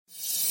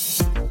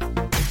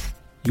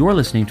You're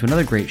listening to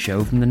another great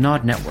show from the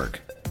Nod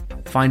Network.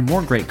 Find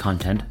more great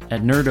content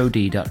at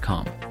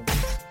nerdod.com.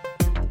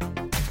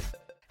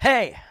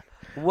 Hey,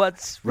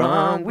 what's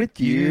wrong with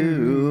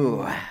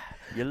you?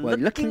 You're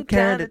looking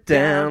kinda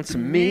down to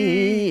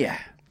me.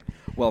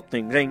 Well,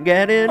 things ain't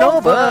getting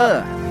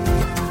over.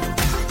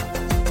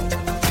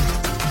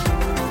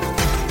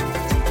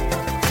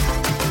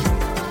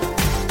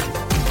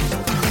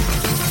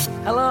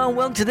 Hello and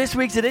welcome to this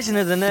week's edition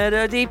of the Nerd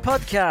OD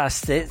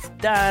podcast. It's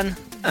Dan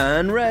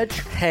and Reg.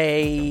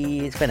 Hey,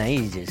 it's been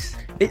ages.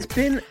 It's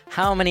been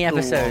How many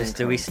episodes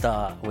do we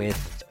start with?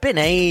 It's been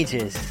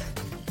ages.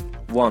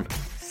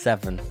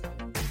 7.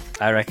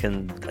 I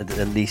reckon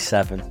at least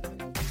 7.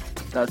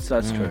 That's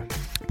true.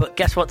 But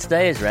guess what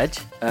today is, Reg?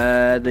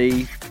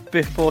 The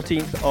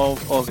 14th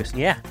of August.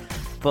 Yeah.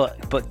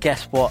 But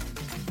guess what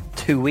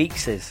 2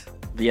 weeks is?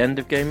 The end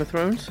of Game of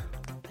Thrones.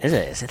 Is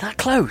it? Is it that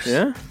close?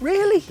 Yeah.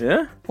 Really?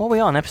 Yeah. What are we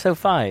on? Episode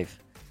 5?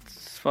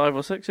 It's 5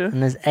 or 6, yeah.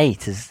 And there's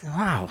 8.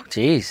 Wow,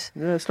 jeez.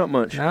 Yeah, it's not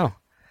much. No.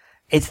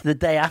 It's the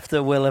day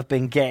after we'll have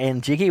been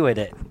getting jiggy with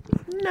it.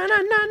 Na.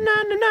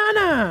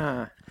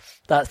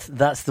 That's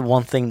the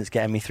one thing that's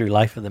getting me through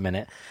life at the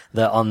minute.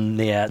 That on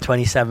the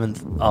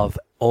 27th of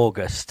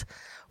August,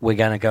 we're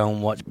going to go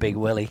and watch Big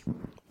Willie.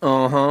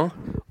 Or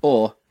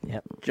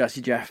Yep.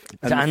 Jazzy Jeff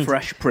and the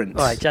Fresh Prince.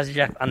 All right, Jazzy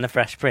Jeff and the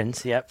Fresh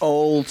Prince, yep.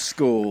 Old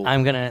school.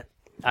 I'm going to...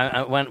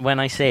 When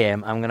I see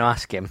him, I'm going to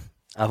ask him.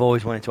 I've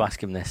always wanted to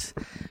ask him this.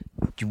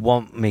 Do you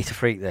want me to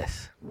freak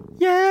this?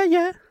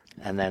 Yeah.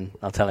 And then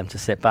I'll tell him to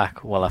sit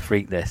back while I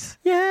freak this.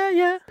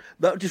 Yeah.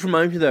 That just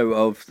reminds me, though,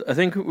 of... I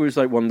think it was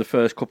like one of the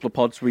first couple of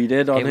pods we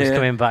did on here. It was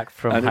coming back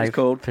from... And it was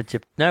called...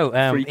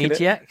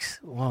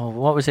 EGX. Well,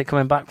 what was it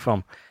coming back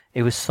from?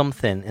 It was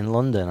something in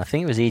London. I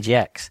think it was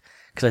EGX,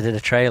 because I did a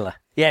trailer.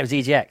 Yeah, it was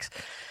EGX.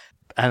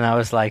 And I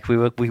was like, we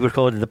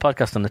recorded the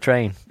podcast on the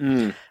train.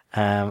 What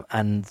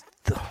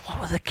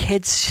were the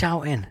kids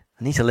shouting?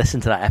 I need to listen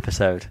to that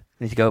episode.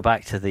 I need to go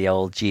back to the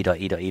old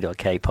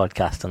G.E.E.K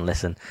podcast and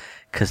listen,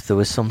 because there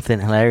was something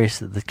hilarious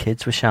that the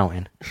kids were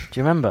shouting. Do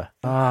you remember?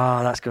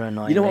 Oh, that's going to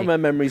annoy me. You know what my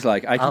memory's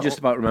like? I can just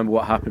about remember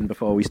what happened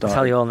before we started. I'll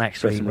tell you all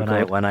next week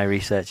when I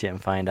research it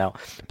and find out.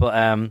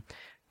 But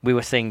we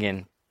were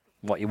singing,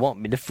 "What You Want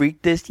Me to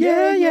Freak This?"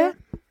 Yeah.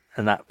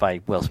 And that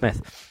by Will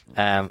Smith.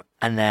 And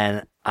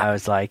then I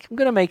was like, I'm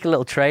going to make a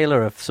little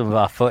trailer of some of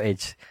our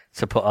footage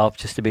to put up,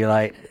 just to be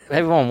like,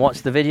 everyone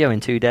watch the video in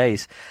 2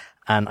 days.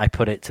 And I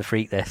put it to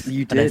Freak This.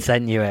 You did. And then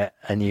sent you it,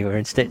 and you were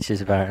in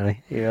stitches,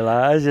 apparently. You were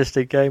like,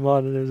 it came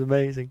on, and it was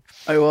amazing.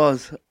 I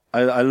was.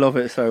 I love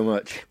it so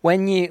much.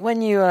 When you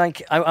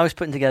like, I was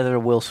putting together a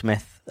Will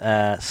Smith /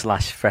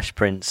 Fresh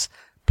Prince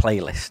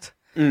playlist.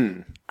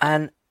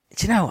 And,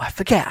 do you know, I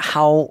forget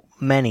how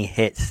many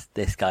hits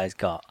this guy's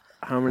got.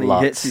 How many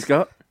hits he's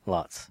got?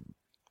 Lots.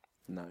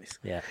 Nice.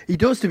 Yeah. He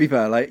does, to be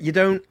fair. Like, you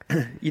don't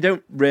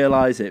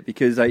realise it,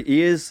 because like,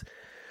 he is,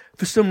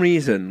 for some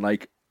reason,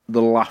 like,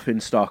 the laughing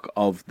stock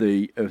of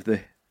the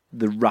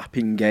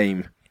rapping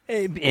game.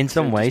 In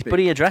some ways, but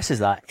he addresses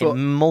that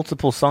in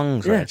multiple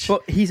songs, yeah, Rich.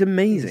 But he's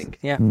amazing.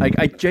 Yeah. Like,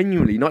 I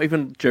genuinely, not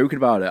even joking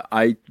about it,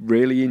 I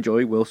really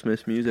enjoy Will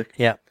Smith's music.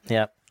 Yeah.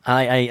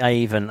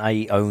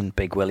 I own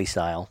Big Willie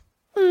Style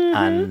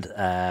and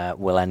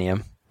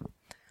Millennium.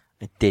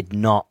 I did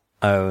not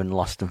own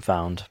Lost and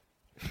Found.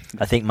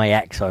 I think my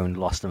ex owned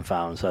Lost and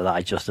Found, so that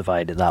I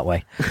justified it that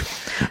way.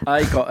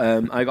 I got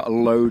a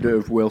load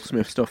of Will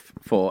Smith stuff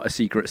for a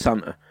Secret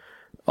Santa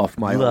off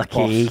my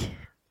Lucky.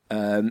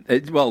 Old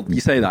boss. Well, you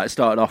say that. It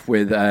started off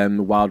with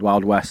Wild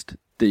Wild West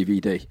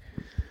DVD.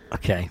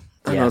 Okay.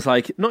 And I was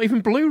like, not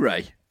even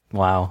Blu-ray.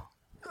 Wow.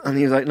 And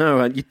he was like, no,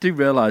 and you do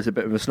realise a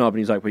bit of a snob. And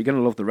he's like, well, you're going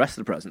to love the rest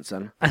of the presents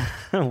then.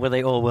 Were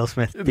they all Will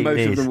Smith DVDs?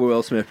 Most of them were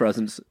Will Smith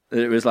presents.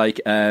 It was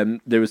like,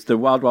 there was the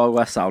Wild Wild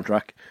West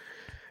soundtrack.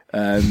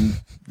 I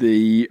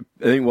think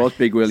it was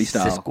Big Willie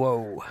Style.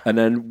 Cisco. And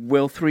then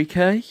Will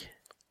 3K?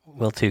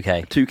 Will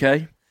 2K.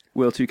 2K?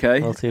 Will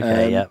 2K? Will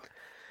 2K, yep.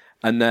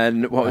 And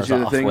then, what was the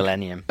other thing?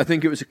 Millennium. I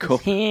think it was a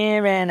cup.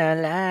 Here and I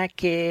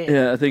like it.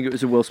 Yeah, I think it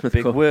was a Will Smith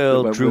Big cup.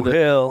 Will, Drew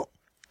Hill.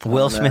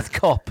 Will Smith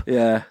cup.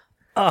 Yeah.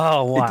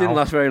 Oh, wow. It didn't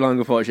last very long,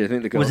 unfortunately. I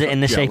think the girl was it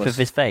in the jealous. shape of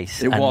his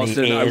face? It was.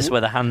 And the ears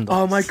were the handles?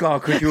 Oh, my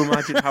God. Could you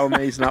imagine how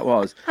amazing that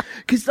was?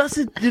 Because that's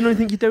I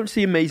think you don't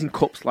see amazing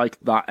cups like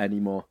that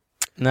anymore.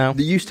 No.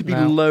 There used to be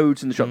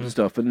loads in the shops and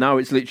stuff, and now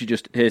it's literally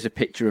just, here's a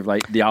picture of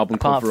like the album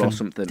Apart cover or from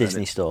something.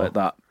 Disney Store. Like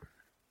that.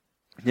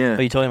 Yeah.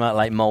 Are you talking about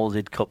like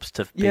moulded cups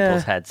to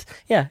people's heads?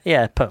 Yeah,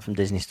 apart from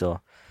Disney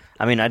Store.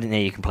 I mean, I didn't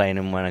hear you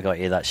complaining when I got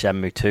you that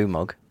Shenmue 2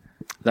 mug.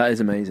 That is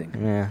amazing.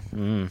 Yeah.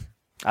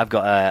 I've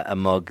got a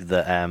mug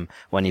that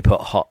when you put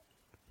hot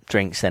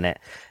drinks in it,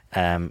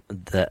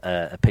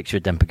 a picture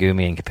of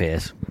Dempagumi ink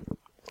appears.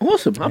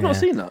 Awesome. I've not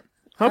seen that.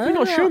 How have you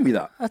not shown me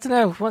that? I don't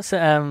know. What's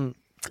it?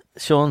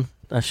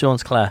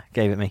 Sean's Claire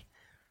gave it me.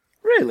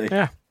 Really?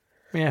 Yeah.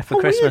 Yeah, for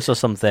Christmas or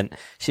something.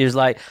 She was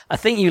like, I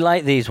think you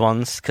like these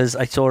ones because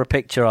I saw a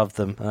picture of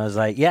them. And I was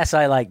like, yes,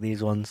 I like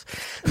these ones.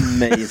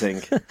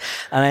 Amazing. And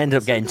I ended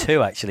up getting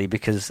two, actually,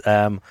 because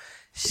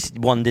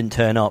one didn't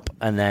turn up,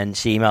 and then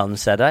she emailed and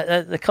said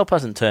the cup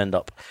hasn't turned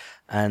up,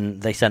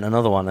 and they sent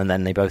another one, and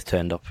then they both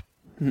turned up.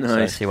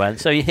 Nice. So she went,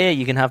 so here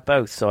you can have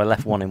both. So I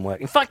left one in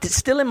work. In fact, it's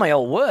still in my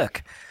old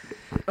work.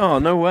 Oh,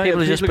 no way.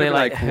 People just be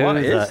like, who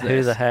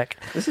the heck?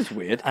 This is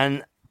weird.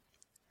 And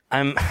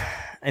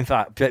in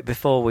fact,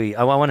 before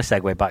I want to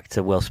segue back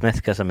to Will Smith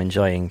because I'm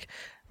enjoying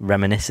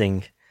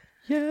reminiscing.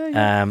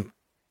 Yeah.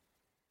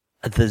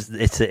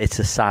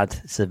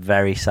 It's a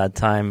very sad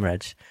time,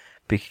 Reg.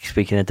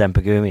 Speaking of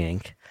Dempagumi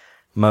Inc.,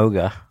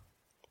 Moga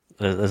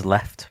has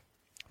left.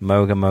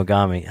 Moga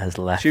Mogami has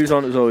left. Shoes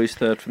on is always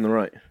third from the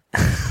right.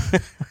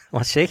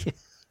 Was she?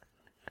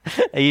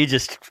 Are you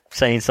just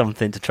saying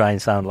something to try and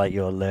sound like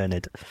you're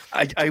learned?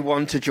 I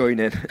want to join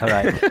in. All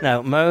right.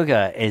 Now,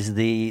 Moga is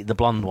the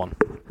blonde one.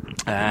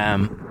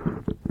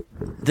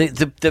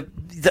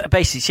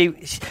 Basically,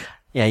 she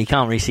you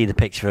can't really see the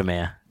picture from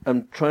here.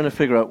 I'm trying to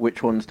figure out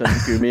which one's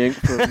Dempagumi Inc.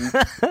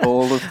 from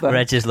all of them.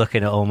 Reg is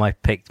looking at all my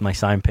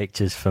signed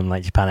pictures from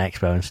like Japan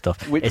Expo and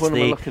stuff. Which one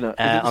am I looking at? Is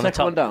it the on second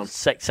top, one down?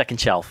 Second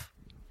shelf.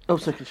 Oh,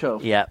 second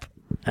shelf. Yep.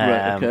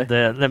 Right,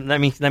 okay.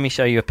 Let me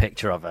show you a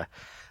picture of her.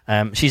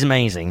 She's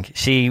amazing.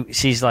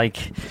 She's like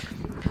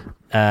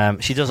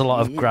she does a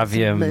lot of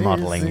Gravium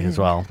modelling as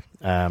well,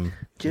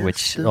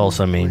 which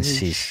also means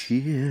she's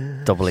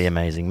doubly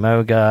amazing.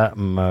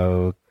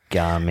 Mogami.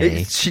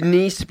 She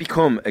needs to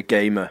become a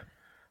gamer.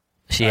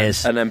 She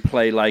is. And then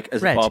play like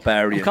as Reg, a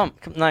barbarian.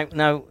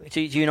 No. Do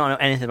you not know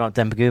anything about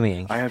Dempagumi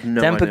Inc.? I have no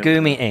idea.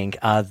 Dempagumi Inc.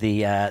 are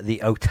the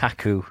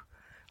otaku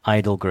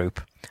idol group.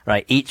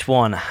 Right, each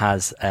one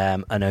has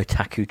an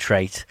otaku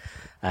trait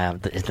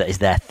that is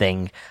their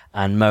thing,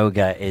 and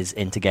Moga is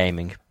into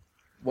gaming.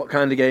 What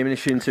kind of gaming is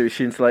she into? Is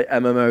she into like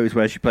MMOs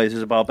where she plays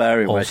as a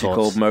barbarian, All where sorts. she's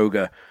called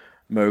Moga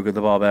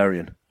the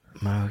Barbarian?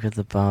 Moga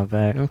the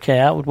Barbarian. Okay,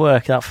 that would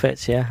work. That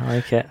fits, yeah. I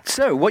like it.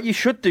 So, what you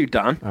should do,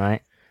 Dan, All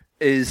right.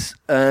 is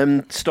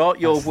start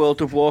your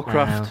World of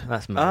Warcraft.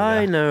 That's Moga.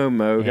 I know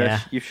Moga. Yeah.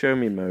 You've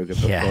shown me Moga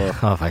before. Yeah.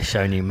 Oh, have I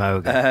shown you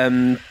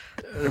Moga?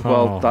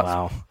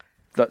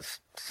 That's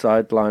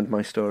sidelined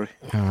my story.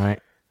 All right.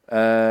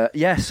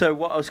 So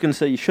what I was going to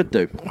say you should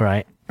do,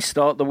 Right.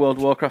 start the World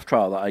of Warcraft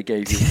trial that I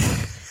gave you,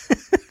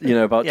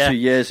 about 2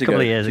 years ago. A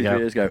couple of years 2 ago.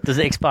 years ago. Does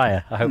it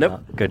expire? I hope Nope.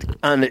 not. Good.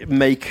 And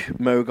make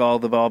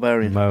Mogal the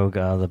Barbarian.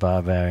 Moga the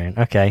Barbarian.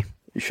 Okay.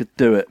 You should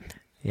do it.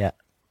 Yeah.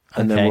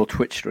 And then Okay. we'll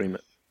Twitch stream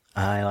it.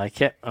 I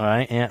like it. All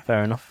right. Yeah,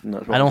 fair enough. And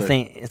that's what I don't we'll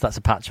do. think that's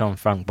a patch on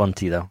Frank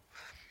Bunty, though.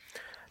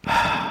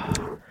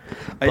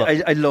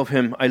 I love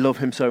him. I love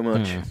him so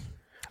much.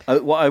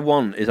 What I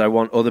want is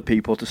other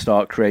people to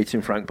start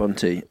creating Frank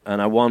Bunty,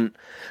 and I want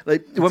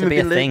when we've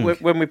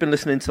been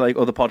listening to like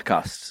other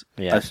podcasts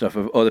and stuff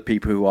of other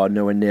people who are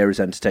nowhere near as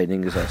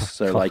entertaining as us.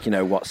 So like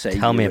what say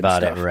Tell you me and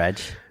about stuff. it, Reg.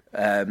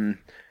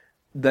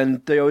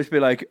 Then they always be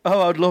like,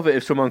 "Oh, I'd love it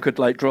if someone could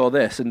like draw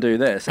this and do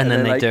this," And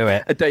then they like, do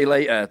it. A day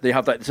later, they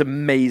have like this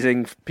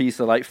amazing piece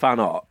of like fan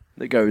art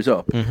that goes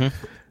up. Mm-hmm.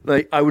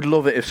 Like I would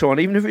love it if someone,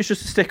 even if it's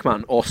just a stick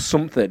man or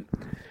something,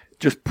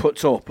 just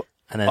puts up.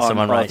 And then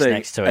someone writes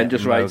next to it, and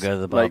just writes Moga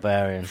the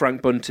Barbarian. like,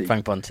 Frank Bunty.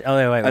 Frank Bunty.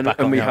 Oh, wait,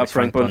 and we have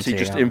Frank Bunty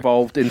just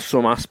involved in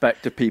some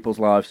aspect of people's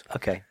lives.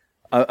 Okay.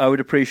 I would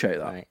appreciate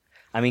that. Right.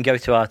 I mean, go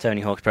to our Tony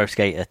Hawk's Pro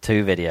Skater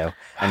 2 video,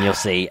 and you'll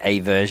see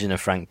a version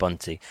of Frank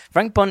Bunty.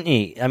 Frank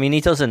Bunty, I mean,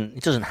 he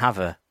doesn't have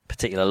a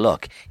particular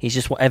look. He's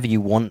just whatever you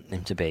want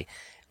him to be.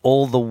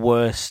 All the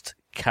worst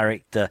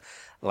character,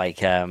 like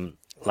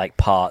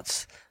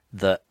parts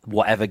that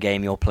whatever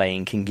game you're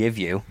playing can give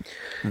you.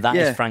 That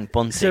is Frank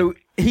Bunty. So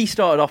he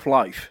started off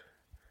life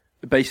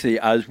basically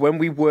as when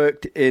we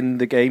worked in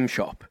the game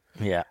shop.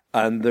 Yeah.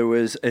 And there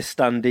was a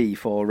standee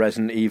for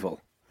Resident Evil.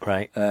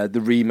 Right.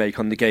 The remake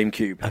on the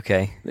GameCube.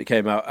 Okay. That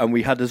came out, and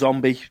we had a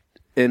zombie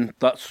in.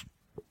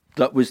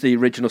 That was the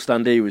original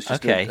standee. Was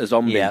just a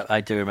zombie. Yeah,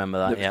 I do remember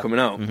that. Was coming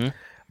out. Mm-hmm.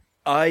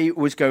 I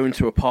was going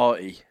to a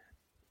party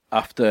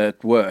after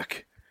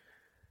work,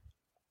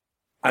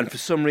 and for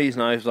some reason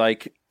I was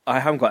like, I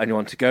haven't got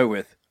anyone to go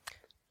with.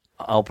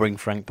 I'll bring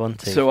Frank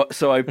Bunty. So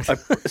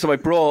I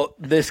brought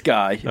this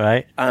guy,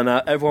 right? And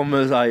everyone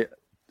was like,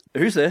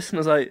 "Who's this?" And I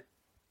was like,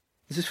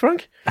 "Is this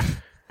Frank?" And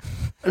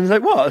I was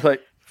like, "What?" I was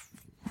like,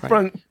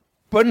 Frank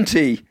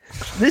Bunty.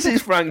 This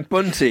is Frank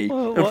Bunty.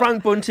 Well, and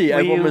Frank Bunty,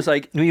 everyone was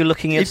like... Were you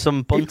looking at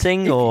some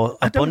bunting or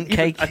a bunt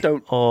cake? I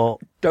don't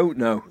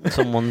know.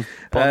 Someone...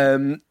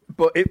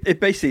 But it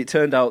basically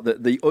turned out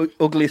that the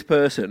ugliest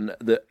person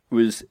that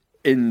was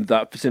in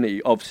that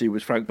vicinity obviously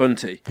was Frank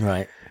Bunty.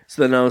 Right.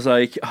 So then I was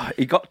like,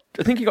 he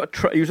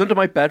was under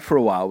my bed for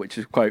a while, which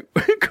is quite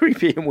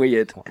creepy and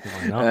weird.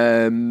 Why not?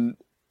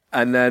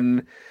 And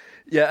then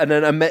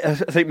I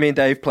think me and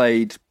Dave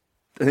played...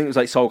 I think it was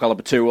like Soul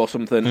Calibur 2 or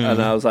something, and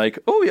I was like,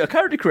 oh, you're a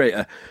character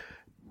creator.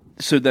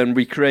 So then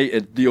we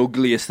created the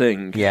ugliest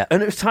thing. Yeah.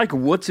 And it was Tiger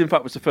Woods, in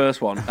fact, was the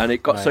first one, and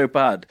it got so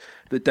bad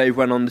that Dave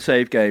went on the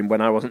save game when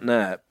I wasn't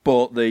there,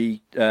 bought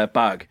the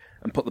bag,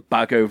 and put the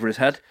bag over his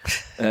head,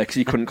 because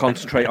he couldn't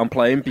concentrate on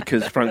playing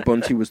because Frank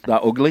Bunty was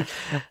that ugly.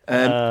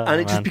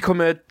 And it just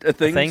become a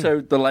thing, so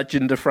the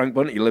legend of Frank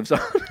Bunty lives on.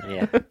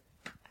 Yeah.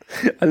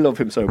 I love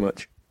him so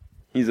much.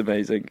 He's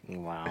amazing.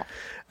 Wow.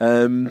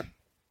 There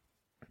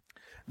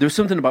was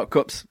something about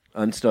cups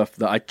and stuff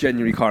that I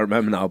genuinely can't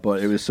remember now,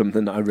 but it was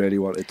something that I really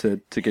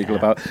wanted to giggle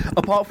about.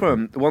 Apart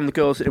from one of the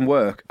girls in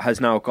work has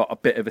now got a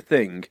bit of a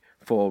thing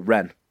for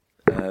Ren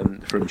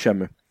from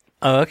Shenmue.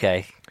 Oh,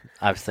 okay.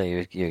 I thought you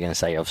were going to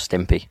say of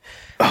Stimpy.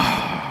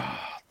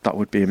 That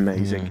would be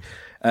amazing.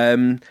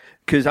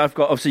 Because I've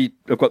got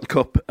the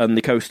cup and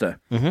the coaster,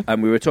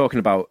 and we were talking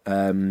about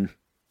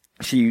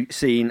she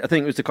seen, I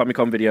think it was the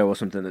Comic-Con video or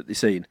something that they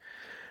seen,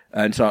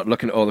 and started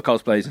looking at all the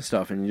cosplays and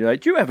stuff, and you're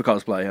like, do you ever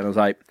cosplay? And I was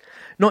like,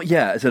 not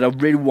yet. I said, I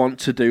really want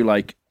to do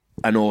like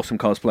an awesome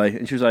cosplay.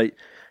 And she was like,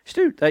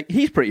 dude, like,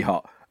 he's pretty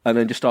hot. And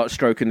then just started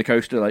stroking the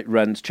coaster, like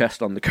Ren's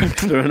chest on the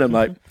coaster, and I'm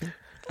like,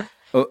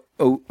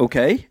 oh,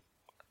 okay.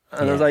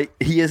 And I was like,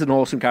 he is an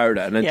awesome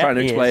character. And then trying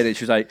to explain it,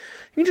 she was like,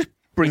 you can just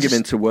bring him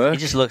into work. He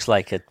just looks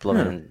like a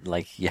blooming,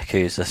 like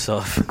Yakuza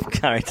sort of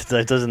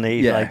character, doesn't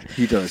he? Yeah, like,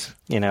 he does.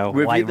 You know,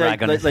 white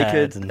rag on his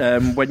head.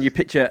 When you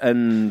picture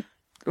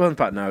well, in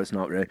fact, no, it's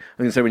not really. I'm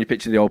going to say when you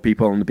picture the old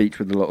people on the beach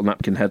with the little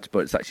napkin heads,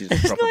 but it's actually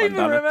just a proper bandana. It's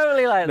not even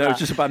remotely like that. No, it's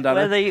just a bandana.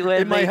 Where they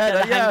in my head,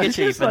 get the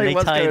handkerchief and they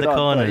tie the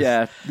corners.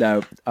 Yeah,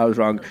 no, I was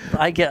wrong.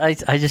 I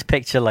just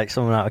picture like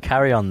someone out of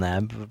Carry On there,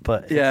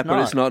 but yeah,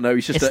 but it's not. No,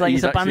 he's just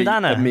he's a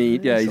bandana.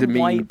 He's a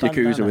mean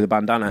Yakuza with a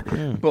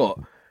bandana. But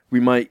we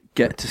might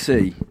get to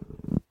see.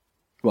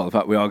 Well, in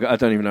fact, we are. I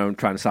don't even know. I'm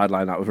trying to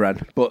sideline that with Ren.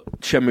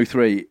 But Shenmue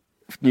 3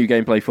 new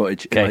gameplay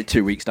footage in like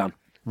 2 weeks, Dan.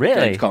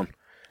 Really? Gamescom.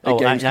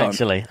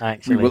 Actually,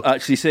 we will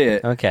actually see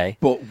it. Okay,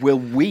 but will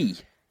we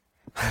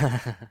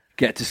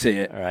get to see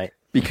it? All right,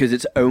 because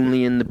it's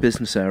only in the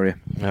business area.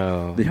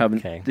 Oh, they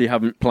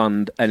haven't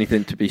planned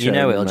anything to be shown.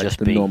 It'll in just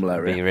the be normal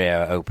area. Be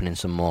Rio opening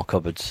some more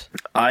cupboards.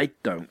 I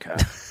don't care.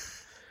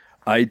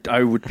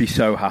 I would be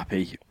so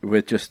happy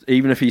with just,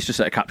 even if he's just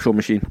at a capsule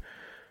machine.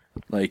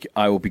 Like,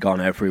 I will be gone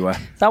everywhere.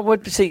 That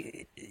would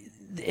see.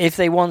 If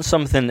they want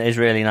something that is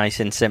really nice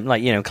and simple,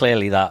 like,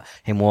 clearly that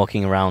him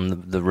walking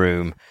around the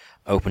room,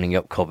 opening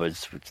up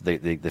cupboards,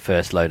 the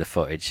first load of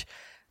footage,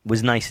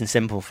 was nice and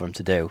simple for him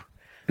to do.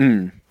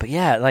 But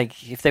yeah,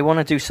 like, if they want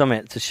to do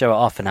something to show it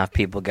off and have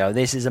people go,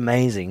 this is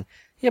amazing,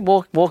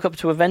 walk up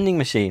to a vending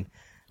machine.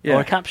 Yeah.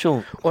 Or a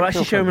capsule. Or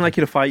actually show me like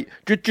in a fight.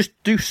 Just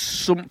do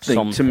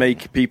something to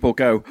make people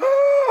go,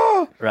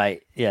 ah!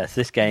 Right, yes,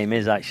 this game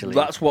is actually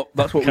That's what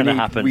we need.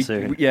 Happen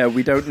soon.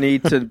 We don't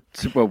need to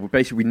well,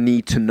 basically we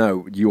need to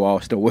know you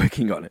are still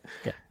working on it.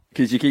 Yeah.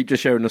 Because you keep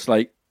just showing us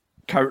like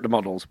character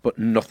models, but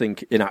nothing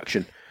in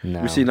action.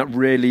 No. We've seen that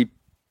really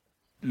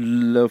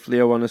lovely,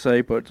 I want to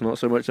say, but it's not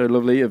so much so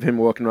lovely, of him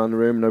walking around the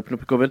room and opening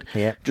up a cupboard.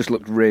 Yeah. Just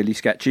looked really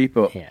sketchy,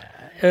 but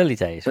early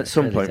days. At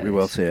some point we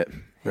will see it.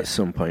 At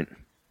some point.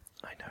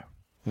 I know.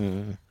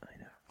 I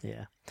know.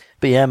 Yeah.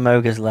 But yeah,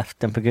 Moga's left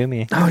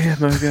Dempagumi. Oh yeah,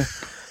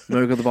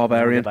 Moga the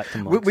Barbarian.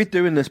 We're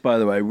doing this, by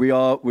the way. We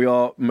are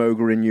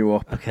Mogaing you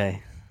up.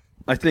 Okay.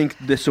 I think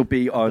this will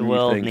be our new thing. The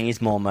world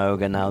needs more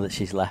Moga now that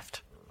she's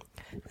left.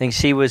 I think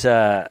she was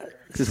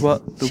This is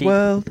what the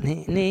world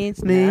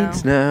needs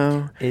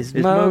now is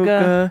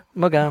Moga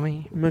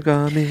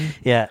Mogami.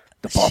 Yeah.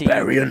 The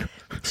Barbarian.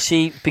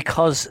 She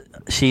because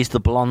she's the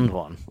blonde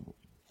one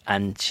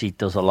and she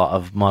does a lot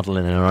of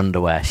modelling in her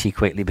underwear, she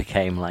quickly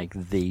became like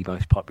the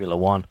most popular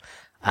one.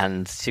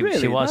 And she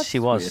was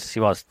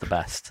the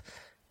best.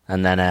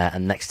 And then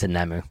and next to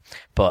Nemu.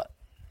 But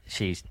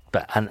it's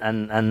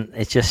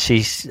just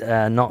she's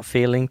not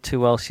feeling too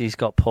well. She's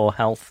got poor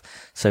health,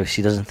 so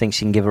she doesn't think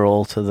she can give her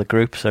all to the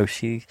group. So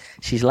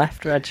she's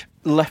left, Reg.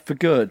 Left for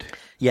good.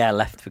 Yeah,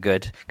 left for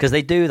good. Because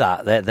they do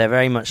that. They're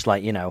very much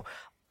like,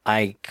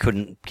 I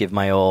couldn't give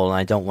my all, and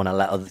I don't want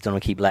to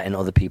keep letting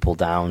other people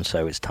down.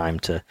 So it's time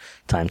to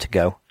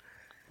go.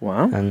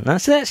 Wow. And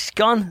that's it. She's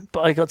gone.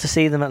 But I got to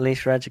see them at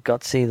least, Reg. I got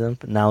to see them.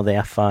 But now they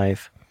have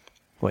 5.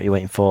 What are you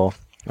waiting for?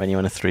 When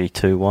you're in a 3,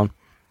 2, 1.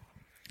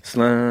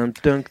 Slam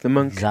dunk the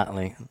monk.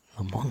 Exactly.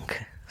 The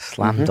monk.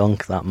 Slam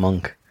dunk that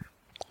monk.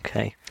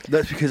 Okay.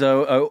 That's because I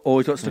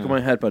always got stuck in my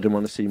head, but I didn't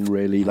want to seem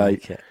really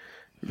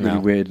really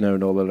weird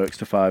knowing all the lyrics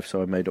to 5,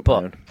 so I made up my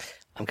own.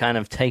 I'm kind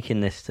of taking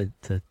this to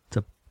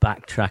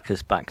backtrack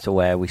us back to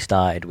where we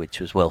started, which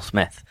was Will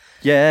Smith.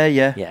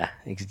 Yeah.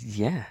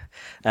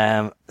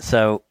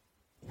 So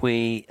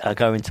we are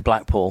going to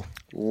Blackpool.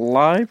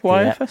 Live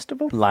Wire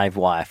Festival? Live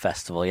Wire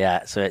Festival,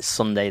 yeah. So it's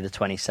Sunday the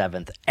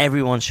 27th.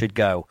 Everyone should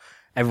go.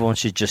 Everyone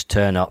should just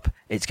turn up.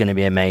 It's going to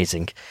be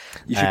amazing.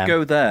 You should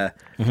go there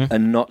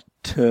and not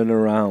turn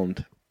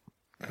around.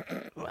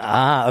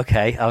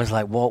 Okay. I was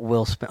like, what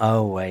Will Smith?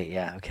 Oh, wait,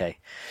 yeah, okay.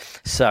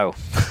 So,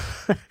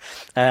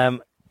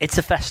 it's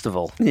a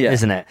festival,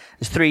 isn't it?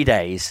 It's 3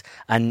 days,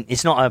 and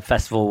it's not a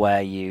festival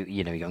where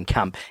you go and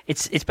camp.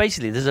 It's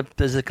basically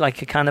there's a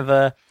kind of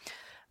a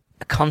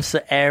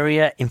concert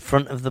area in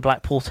front of the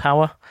Blackpool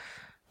Tower,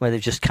 where they've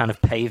just kind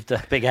of paved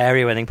a big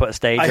area where they can put a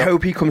stage up. I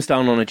hope he comes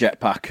down on a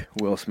jetpack,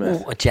 Will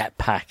Smith. Ooh, a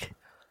jetpack.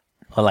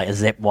 Or like a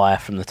zip wire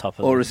from the top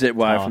of Or a zip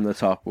wire from the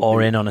top.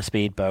 Or in on a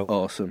speedboat.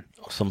 Awesome.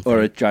 Or something. Or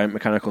a giant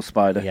mechanical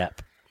spider.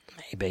 Yep.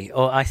 Maybe.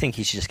 Or I think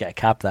he should just get a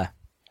cab there.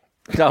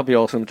 That'll be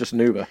awesome, just an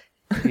Uber.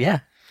 Yeah.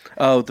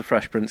 Oh, the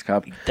Fresh Prince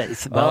cab.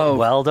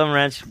 Well done,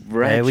 Reg.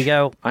 There we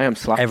go. I am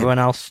slacking. Everyone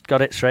else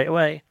got it straight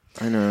away.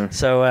 I know.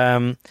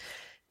 So,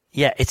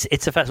 yeah,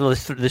 it's a festival.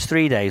 There's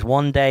 3 days.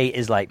 One day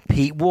is like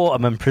Pete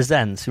Waterman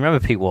presents. Remember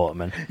Pete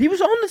Waterman? He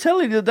was on the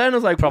telly the other day, and I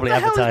was like, probably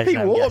what the hell is Pete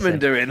Waterman guessing.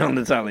 doing on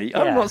the telly?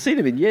 I've not seen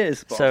him in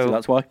years. So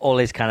that's why. All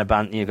his kind of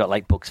band, you've got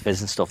like Bucks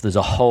Fizz and stuff. There's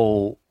a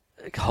whole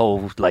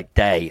like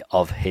day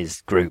of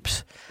his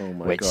groups. Oh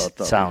my which God,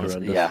 that sounds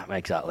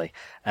exactly.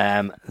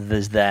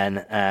 There's then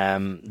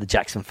the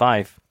Jackson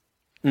 5.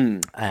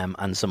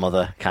 And some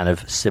other kind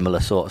of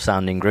similar sort of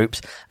sounding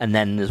groups, and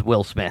then there's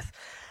Will Smith.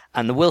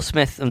 And the Will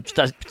Smith,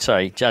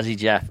 Jazzy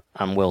Jeff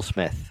and Will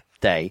Smith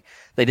day,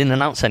 they didn't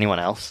announce anyone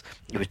else.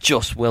 It was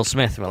just Will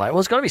Smith. We're like, well,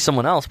 there's got to be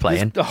someone else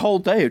playing. The whole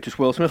day of just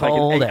Will Smith, like an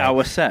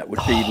 8-hour set would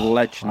be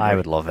legendary. I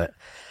would love it.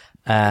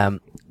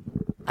 And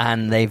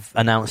they've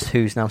announced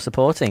who's now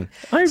supporting.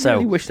 I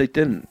really wish they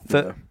didn't.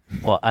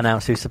 What,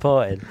 announce who's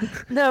supported?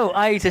 No,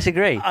 I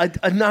disagree.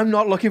 I'm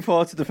not looking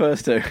forward to the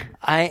first two.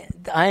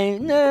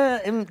 No.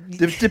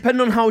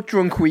 Depending on how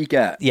drunk we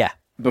get. Yeah.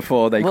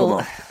 Before they come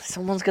off.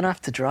 Someone's going to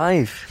have to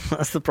drive.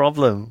 That's the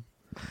problem.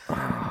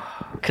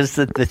 Because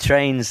the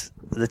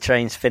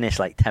trains finish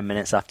like 10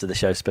 minutes after the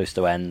show's supposed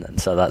to end, and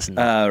so that's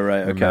not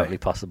remotely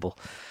possible.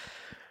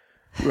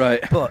 Right.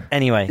 But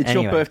anyway. It's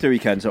your birthday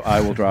weekend, so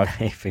I will drive.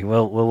 Maybe.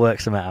 We'll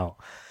work something out.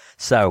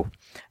 So,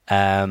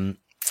 the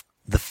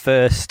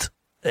first...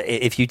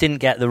 If you didn't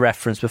get the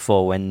reference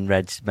before when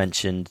Reg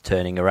mentioned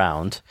Turning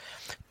Around,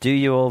 do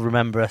you all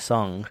remember a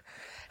song?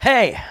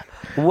 Hey,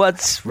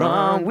 what's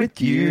wrong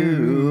with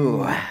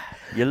you?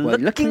 You're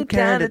looking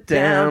kind of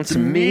down to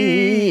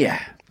me.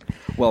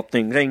 Well,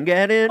 things ain't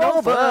getting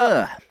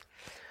over.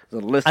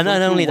 And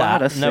not only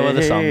that,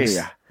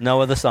 no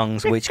other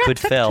songs which could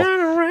fill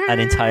an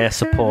entire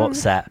support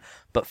set,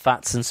 but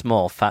Fats and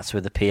Small, Fats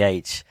with a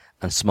PH,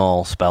 and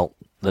Small spelt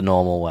the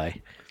normal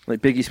way.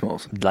 Like Biggie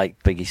Smalls.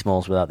 Like Biggie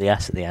Smalls without the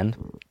S at the end,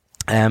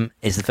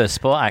 is the first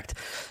support act.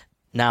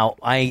 Now,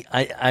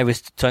 I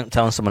was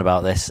telling someone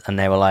about this, and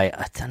they were like,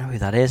 I don't know who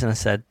that is, and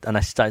I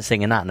started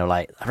singing that, and they were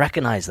like, I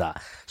recognise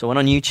that. So I went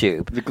on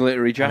YouTube. The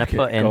glittery jacket,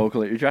 gold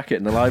glittery jacket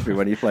in the library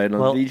when you're playing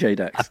on the DJ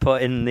decks. I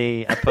put in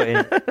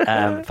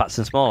Fats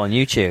and Small on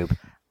YouTube,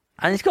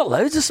 and it's got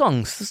loads of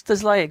songs.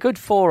 There's like a good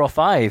 4 or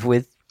 5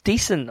 with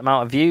decent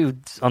amount of views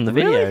on the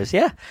videos,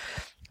 yeah.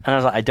 And I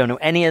was like, I don't know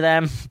any of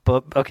them,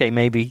 but okay,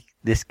 maybe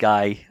this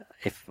guy,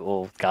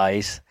 or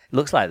guys,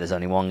 looks like there's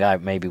only one guy.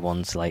 Maybe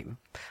one's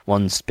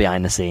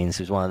behind the scenes.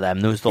 Who's one of them?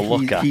 Who's the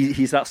looker?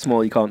 He's that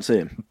small you can't see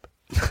him.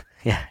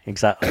 Yeah,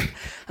 exactly.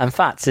 And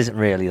Fats isn't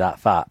really that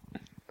fat.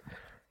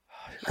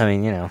 I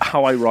mean, you know.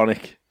 How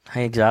ironic.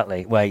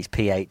 Exactly. Well, he's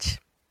PH,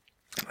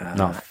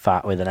 not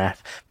fat with an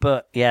F.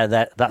 But yeah,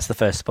 that's the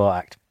first support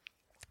act.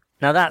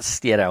 Now that's,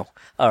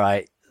 all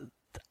right.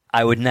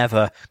 I would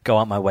never go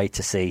out my way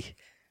to see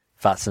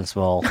Fats and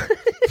Small.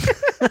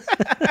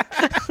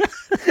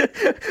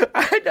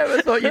 I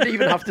never thought you'd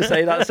even have to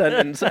say that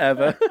sentence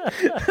ever.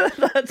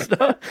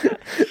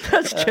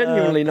 That's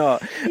genuinely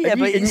not. Yeah,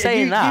 but in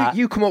saying that,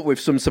 you come up with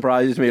some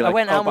surprises to me. Like, I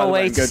went out my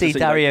way to see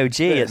Dario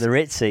G at the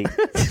Ritzy.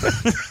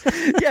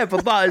 Yeah,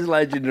 but that is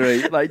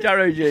legendary. Like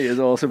Dario G is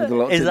awesome with the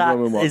lots of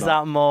drum and whatnot. Is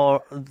that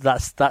more?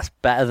 That's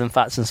better than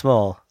Fats and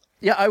Small.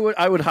 Yeah, I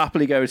would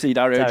happily go see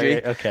Dario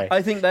G. Okay,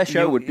 I think their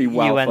show would be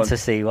well. You went fun. to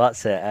see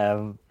what's it?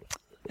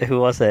 Who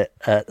was it?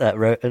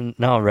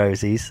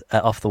 Rosie's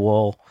Off the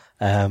Wall.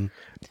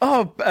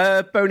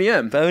 Boney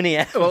M. Boney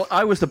M. Well,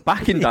 I was the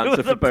backing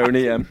dancer for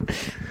Boney M,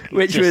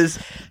 which was...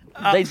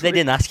 They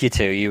didn't ask you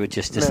to. You were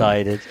just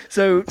decided. No.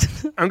 So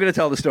I'm going to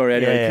tell the story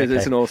anyway because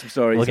it's an awesome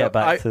story. We'll get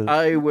back to.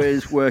 I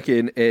was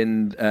working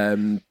in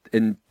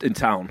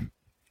town,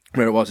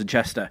 where it was in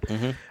Chester,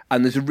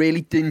 and there's a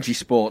really dingy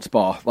sports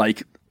bar,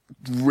 like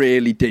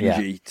really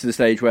dingy to the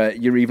stage where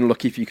you're even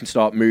lucky if you can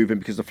start moving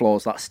because the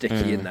floor's that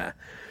sticky in there.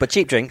 But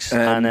cheap drinks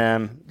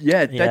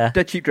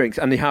they're cheap drinks,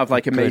 and they have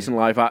like amazing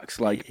live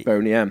acts like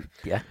Boney M.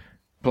 Yeah.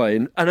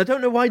 Playing, and I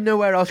don't know why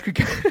nowhere else could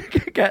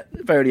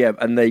get Boney M,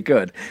 and they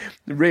could.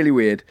 Really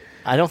weird.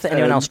 I don't think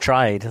anyone else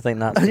tried. I think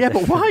that's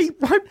but why?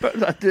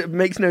 It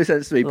makes no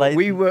sense to me. But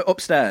we were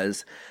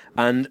upstairs,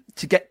 and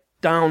to get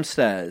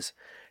downstairs,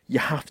 you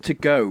have to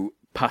go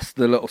past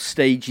the little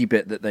stagey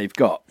bit that they've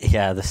got.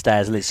 Yeah, the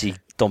stairs literally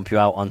dump you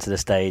out onto the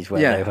stage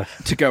where they were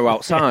to go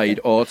outside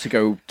or to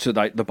go to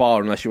like the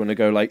bar, unless you want to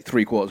go like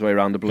 3/4 way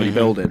around the bloody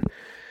building.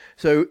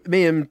 So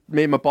me and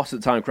my boss at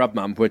the time,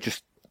 Crabman, were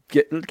just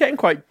getting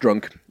quite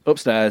drunk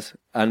upstairs,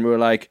 and we were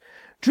like,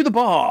 to the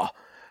bar.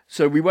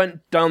 So we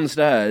went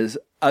downstairs.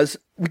 As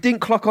we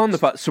didn't clock on the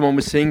fact someone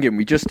was singing,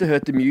 we just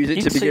heard the music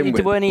to begin with.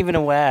 You weren't even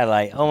aware,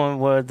 like, oh my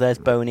word, there's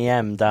Boney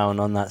M down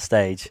on that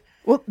stage.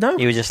 Well, no.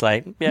 You were just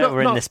like,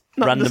 we're in this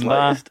random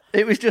bar.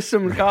 It was just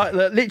some guy,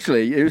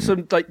 literally, it was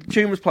some, like,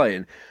 tune was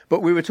playing,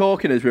 but we were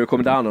talking as we were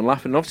coming down and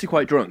laughing, and obviously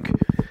quite drunk.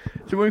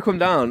 So when we come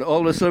down,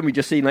 all of a sudden we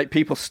just seen, like,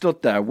 people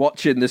stood there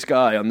watching this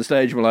guy on the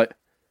stage, and we're like,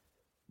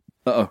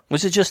 uh-oh.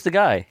 Was it just the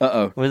guy?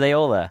 Uh-oh. Were they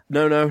all there?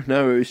 No, it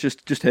was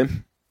just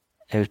him.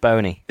 It was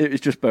Boney. It was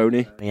just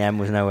Boney. The M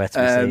was nowhere to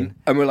be seen.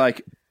 And we're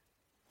like,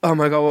 oh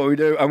my God, what do we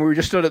do? And we were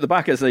just stood at the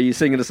back as they were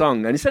singing a song.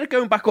 And instead of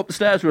going back up the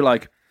stairs, we were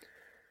like,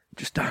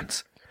 just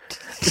dance.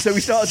 So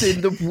we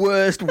started doing the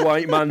worst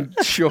white man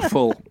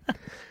shuffle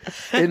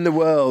in the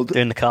world.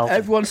 Doing the Carlton.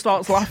 Everyone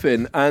starts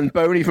laughing, and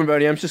Boney from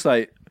Boney M's just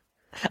like...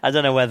 I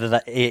don't know whether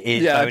that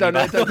is Yeah, Boney,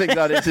 I don't think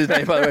that is his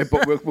name, by the way,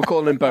 but we're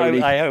calling him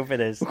Boney. I hope it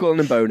is. We're calling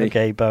him Boney.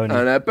 Okay, Boney.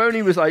 And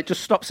Boney was like,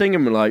 just stop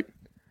singing. We're like,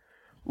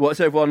 what's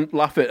everyone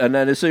laughing? And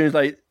then as soon as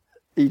like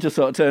he just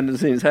sort of turned and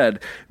seen his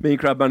head, me and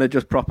Crabman had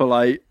just proper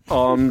like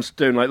arms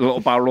doing like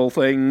little barrel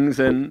things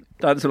and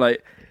dancing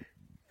like,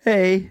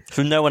 hey.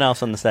 So no one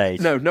else on the stage?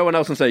 No one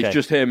else on stage, okay.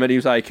 Just him. And he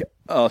was like,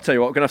 oh, I'll tell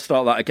you what, we're going to have to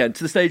start that again.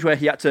 To the stage where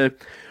he had to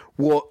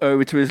walk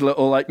over to his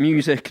little like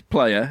music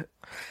player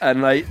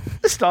and like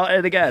start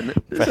it again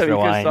so he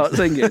could start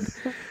singing.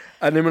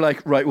 And then we're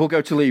like, right, we'll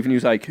go to leave. And he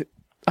was like,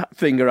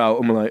 finger out.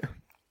 And we're like,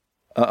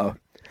 uh-oh.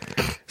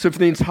 So for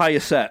the entire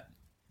set,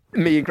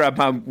 me and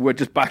Grandma were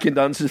just backing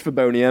dancers for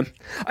Boney M.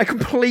 I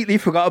completely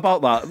forgot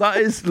about that. That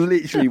is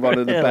literally one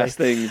of the best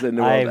things in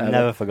the world I've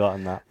never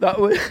forgotten that. That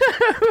was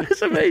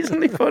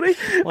amazingly funny.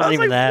 I wasn't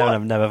even there and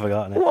I've never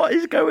forgotten it. What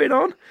is going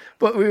on?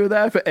 But we were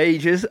there for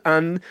ages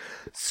and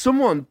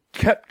someone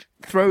kept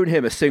throwing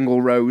him a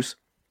single rose.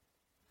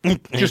 He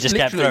just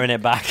kept throwing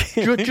it back.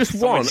 Just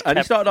one. And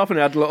he started off and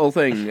he had a little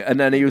thing. And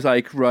then he was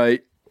like,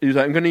 right... He was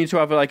like, I'm going to need to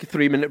have like a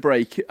 3-minute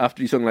break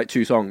after he sung like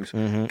 2 songs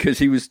because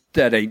he was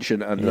dead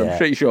ancient and I'm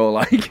pretty sure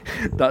like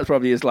that's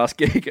probably his last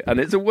gig and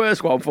it's a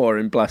worse one for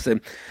him, bless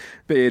him,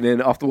 being in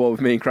Off the Wall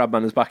with me and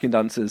Crabman as backing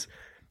dancers.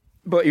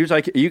 But he was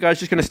like, are you guys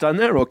just going to stand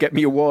there or get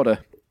me a water?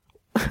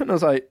 And I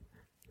was like,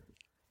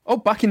 oh,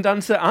 backing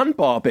dancer and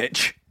bar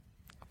bitch.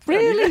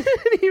 Really? And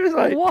he was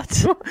like,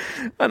 what?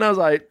 And I was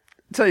like,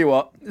 tell you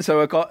what. So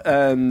I got,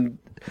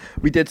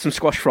 we did some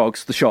squash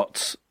frogs, the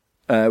shots,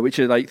 which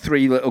are like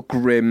 3 little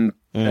grim,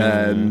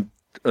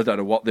 I don't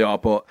know what they are,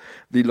 but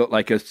they look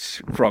like a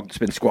frog that's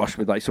been squashed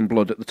with like some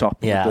blood at the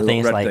top. Yeah, I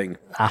think it's like thing.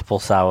 apple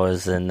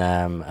sours and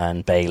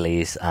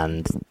Baileys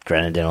and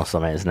Grenadine or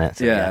something, isn't it?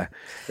 So, yeah,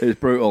 it was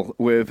brutal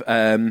with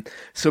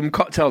some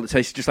cocktail that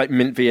tasted just like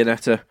mint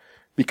Viennetta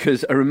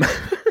because I remember.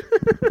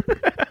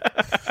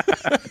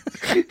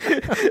 I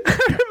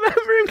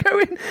remember him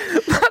going,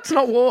 that's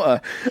not water.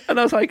 And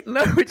I was like,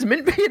 no, it's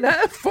mint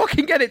Viennetta.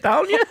 Fucking get it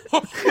down, yeah.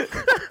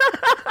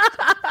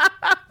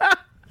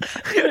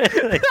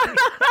 Really?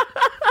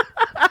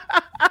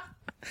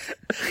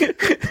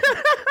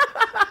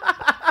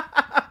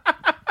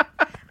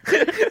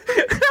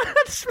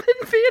 That's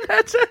mint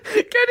Viennetta.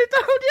 Get it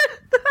down, yeah.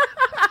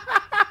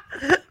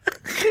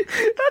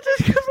 That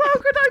just because how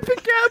could I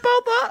forget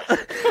about that?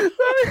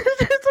 That is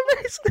just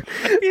amazing.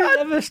 You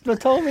never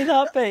told me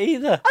that bit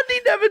either. And he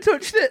never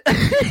touched it.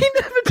 He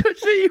never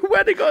touched it. He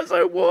went and got his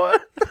own water.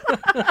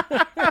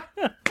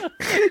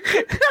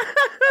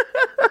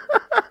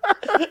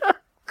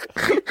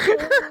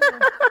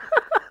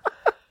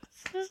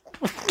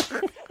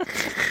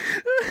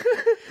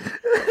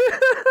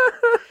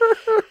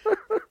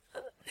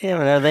 Yeah,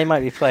 well, they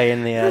might be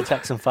playing the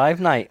Jackson 5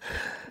 night.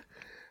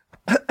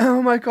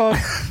 Oh my God.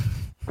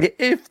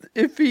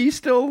 If he's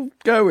still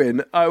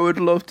going, I would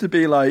love to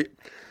be like,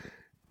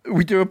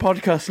 we do a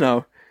podcast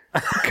now.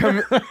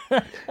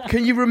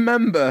 Can you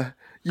remember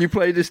you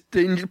played this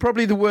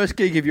probably the worst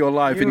gig of your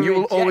life, and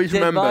you'll always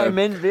remember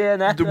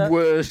the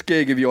worst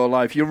gig of your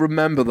life. You'll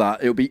remember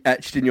that. It'll be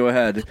etched in your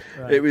head.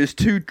 Right. It was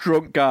 2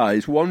 drunk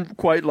guys, one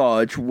quite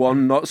large,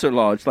 one not so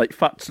large, like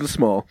Fats and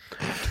Small.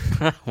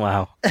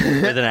 Wow.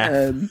 With an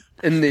F.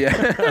 In the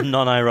a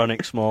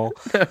non-ironic small.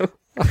 No.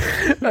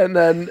 And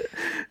then,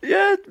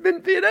 yeah,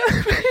 mint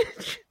Viennetta,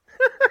 bitch.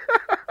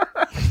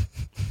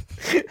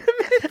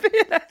 Mint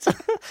Viennetta.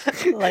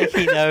 Like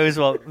he knows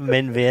what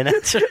mint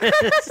Viennetta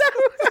is.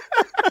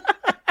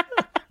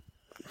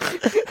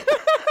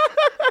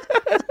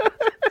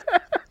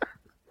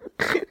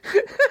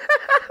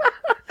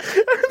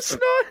 I'm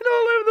snorting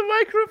all over the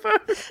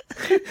microphone.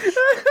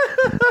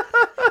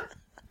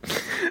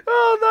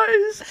 Oh,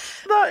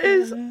 that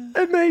is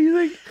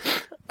amazing.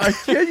 I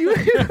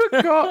genuinely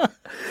forgot.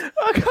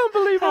 I can't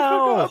believe I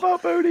forgot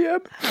about Boney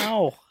M.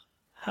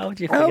 How did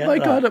you forget that? Oh my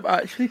God, I'm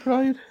actually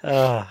crying.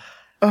 Oh,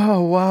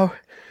 wow.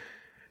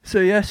 So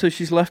yeah, so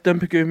she's left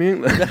Empagumi.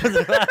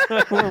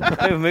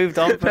 We've moved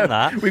on from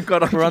that. We've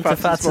got on to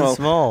Fats and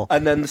Small.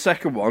 And then the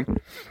second one.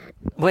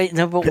 Wait,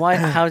 no, but why?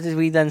 How did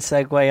we then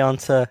segue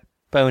onto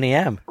Boney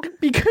M?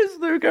 Because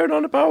they were going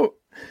on about...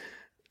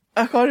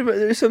 I can't remember.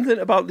 There was something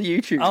about the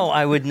YouTube. Oh,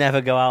 I would never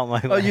go out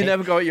my way. Oh, you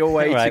never go out your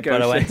way right, to go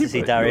but I went to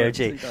see Dario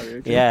G.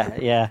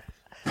 Yeah.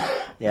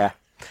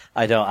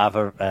 I don't have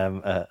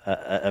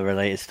a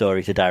related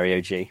story to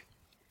Dario G.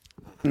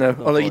 No,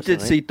 although you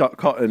did see Dot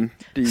Cotton.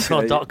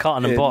 Saw Dot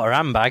Cotton and bought her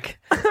handbag.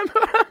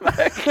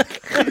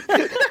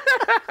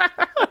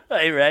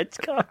 Hey, Reg,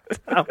 calm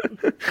down.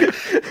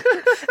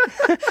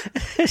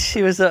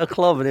 She was at a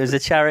club and it was a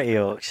charity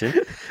auction,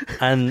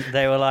 and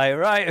they were like,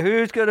 right,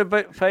 who's going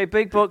to pay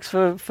big bucks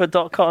for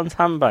Dot Cotton's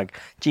handbag?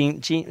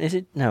 Jean, is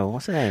it? No,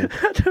 what's her name?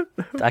 I don't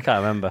know. I can't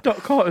remember.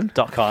 Dot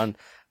Cotton.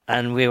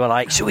 And we were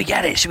like, should we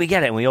get it?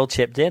 And we all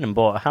chipped in and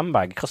bought a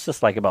handbag. It cost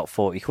us like about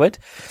 40 quid.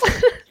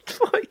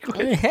 40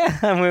 quid? Yeah,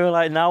 and we were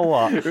like, now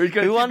what?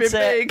 Who wants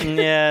it? Big?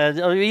 Yeah,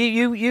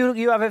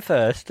 you have it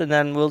first, and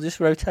then we'll just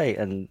rotate.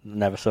 And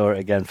never saw it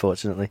again,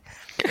 fortunately.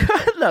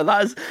 No,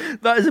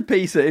 that is a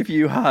piece that if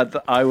you had,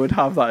 I would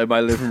have that in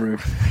my living room.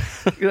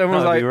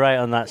 Everyone's like, be right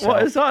on that shelf.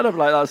 What is that? And I'm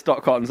like, that's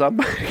Doc Cotton's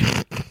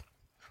handbag.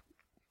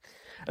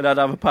 And I'd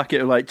have a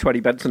packet of like 20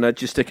 Benson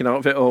edges sticking out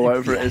of it or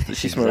whatever it is that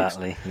she smokes.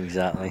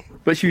 Exactly.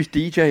 But she was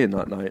DJing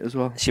that night as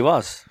well. She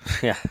was,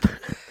 yeah.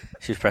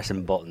 She was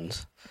pressing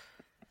buttons.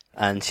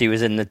 And she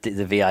was in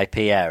the VIP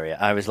area.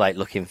 I was like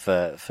looking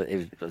for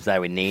I was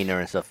there with Nina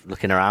and stuff,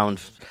 looking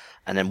around,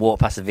 and then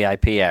walked past the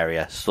VIP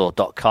area, saw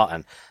Doc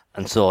Cotton,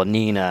 and saw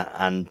Nina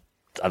and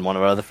one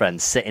of her other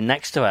friends sitting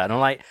next to her. And I'm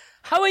like,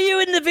 how are you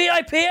in the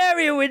VIP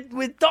area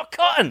with Doc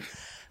Cotton?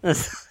 And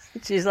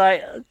she's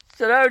like,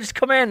 no, just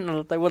come in.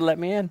 And they wouldn't let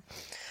me in.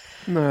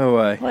 No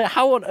way. Like,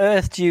 how on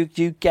earth do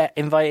you get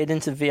invited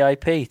into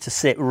VIP to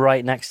sit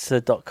right next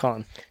to Doc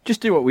Cotton?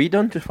 Just do what we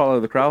done. Just follow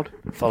the crowd.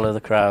 Follow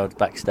the crowd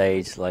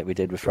backstage like we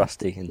did with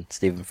Frosty and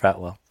Stephen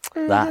Fretwell.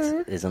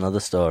 That is another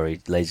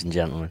story, ladies and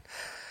gentlemen.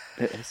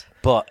 It is.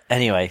 But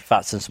anyway,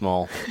 Fats and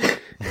Small.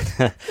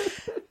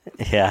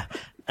 Yeah.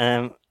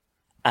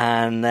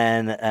 And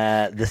then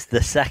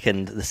the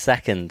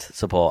second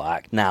support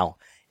act. Now,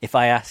 if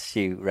I asked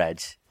you,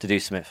 Reg, to do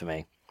something for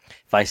me,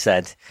 if I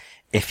said,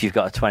 if you've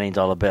got a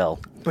 $20 bill,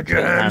 put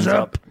your hands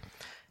up.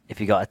 If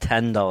you got a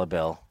 $10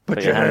 bill,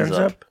 put your hands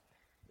up.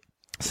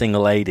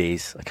 Single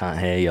ladies, I can't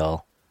hear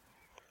y'all.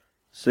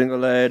 Single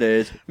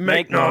ladies,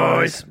 make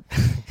noise.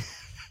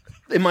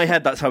 In my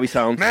head, that's how he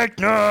sounds. Make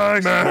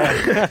noise,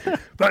 man.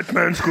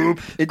 Batman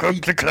Scoop,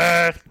 come to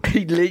class.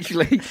 He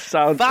literally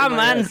sounds.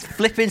 Batman's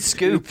flipping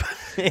Scoop.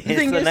 The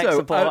thing is, next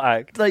support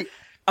act. Like,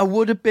 I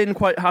would have been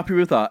quite happy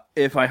with that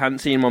if I hadn't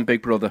seen him on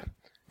Big Brother.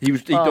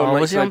 He'd done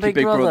like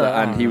Big Brother,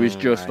 and he was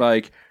just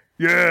like,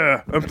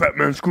 yeah, I'm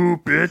Fatman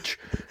Scoop, bitch.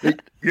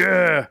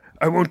 Yeah,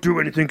 I won't do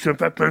anything, so I'm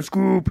Fatman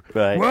Scoop.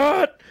 Right.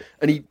 What?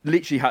 And he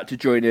literally had to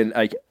join in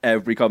like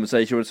every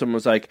conversation when someone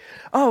was like,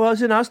 oh, I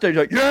was in Asda. He's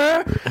like,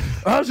 yeah,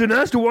 I was in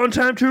Asda one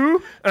time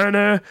too, and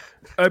I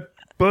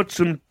bought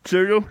some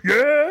cereal.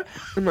 Yeah.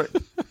 I'm like,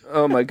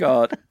 oh my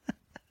God,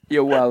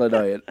 you're well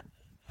annoying.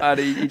 And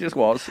he just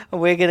was.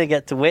 We're going to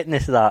get to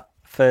witness that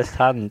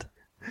firsthand.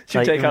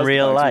 Like in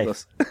real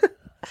life.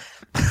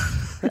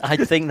 I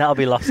think that'll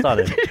be lost on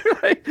him.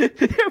 Right. Yeah,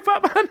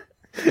 Batman.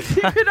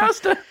 You've been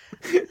Asda.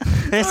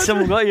 Has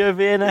someone got you a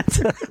Viennette?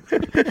 There's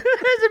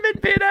a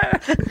mid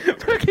Viennette.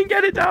 Fucking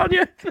get it down,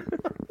 you.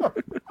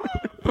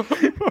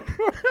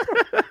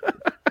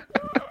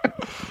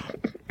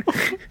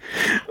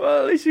 Well,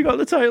 at least you got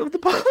the title of the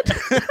pod.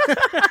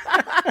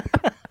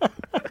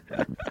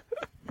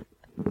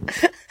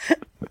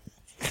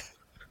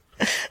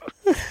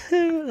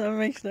 That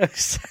makes no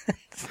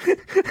sense.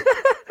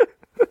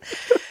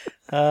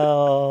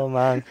 Oh,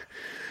 man.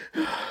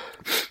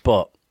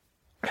 But,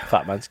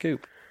 Fatman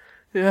Scoop.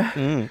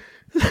 Yeah.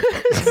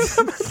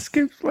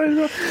 Scoop.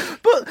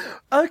 But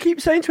I keep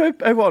saying to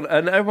everyone,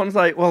 and everyone's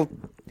like, well,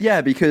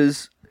 yeah,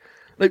 because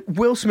like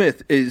Will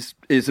Smith is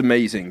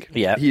amazing.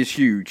 Yeah. He is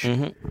huge.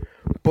 Mm-hmm.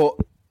 But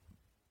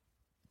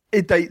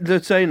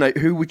they're saying, like,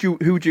 who would you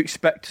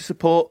expect to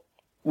support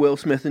Will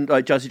Smith and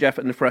like Jazzy Jeff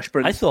and the Fresh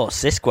Prince? I thought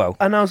Cisco.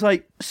 And I was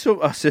like,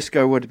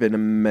 Cisco would have been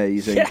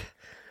amazing. Yeah.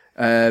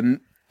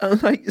 I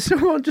was like,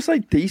 someone just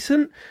like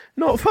decent,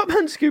 not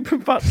Fatman Scoop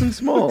and Fats and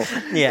Small.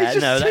 Yeah,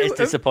 no, that is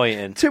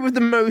disappointing. Two of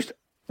the most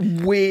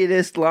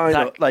weirdest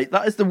lineup.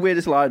 That is the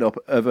weirdest lineup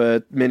of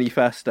a mini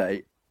fest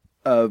day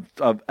I've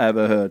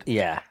ever heard.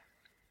 Yeah.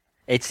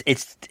 It's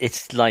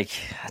like,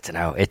 I don't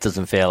know, it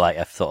doesn't feel like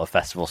a sort of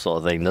festival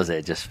sort of thing, does it?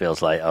 It just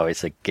feels like, oh,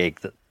 it's a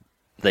gig that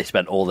they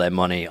spent all their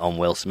money on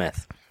Will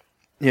Smith.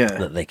 Yeah.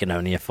 That they can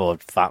only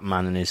afford Fat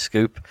Man and his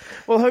Scoop.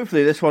 Well,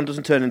 hopefully this one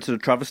doesn't turn into the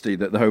travesty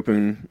that the Hope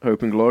and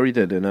Glory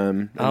did in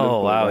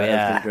oh, wow,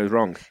 yeah. Everything goes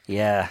wrong.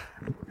 Yeah.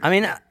 I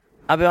mean,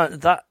 I'll be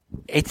honest,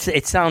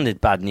 it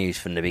sounded bad news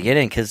from the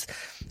beginning, because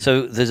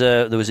there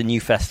was a new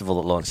festival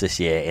that launched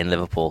this year in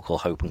Liverpool called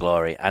Hope and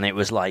Glory, and it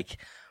was like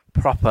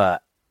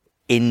proper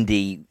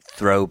indie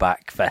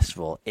throwback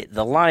festival.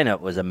 The lineup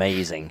was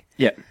amazing.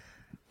 Yeah.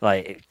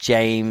 Like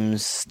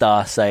James,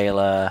 Star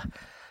Sailor,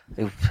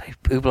 who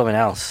blooming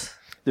else?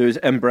 There was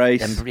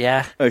Embrace,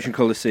 Ocean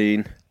Colour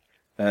Scene,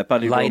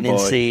 Lightning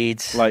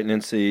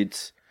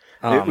Seeds.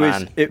 Oh,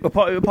 man.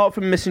 Apart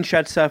from missing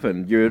Shed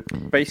 7, you're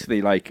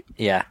basically like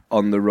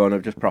on the run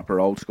of just proper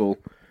old school.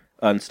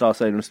 And Star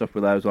Sailor and stuff were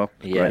there as well.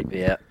 Yeah, great.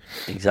 Yeah,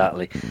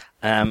 exactly.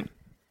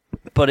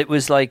 But it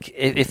was like,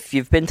 if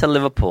you've been to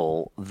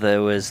Liverpool,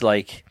 there was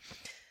like,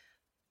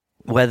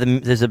 where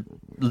there's a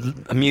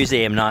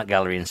museum and art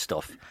gallery and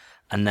stuff,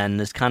 and then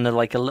there's kind of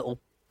like a little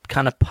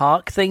kind of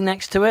park thing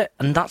next to it,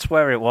 and that's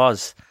where it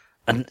was.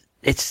 And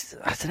I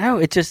don't know,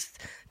 it just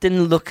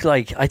didn't look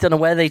like, I don't know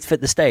where they'd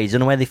fit the stage, I don't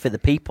know where they fit the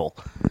people.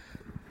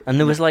 And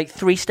there was like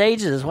 3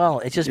 stages as well.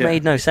 It just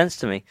made no sense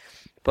to me.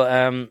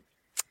 But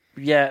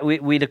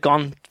we'd have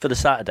gone for the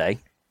Saturday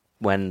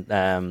when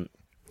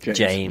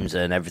James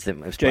and everything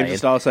was James playing. the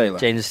Star Sailor.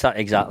 James the Star,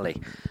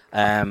 exactly.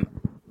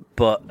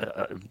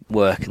 But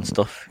work and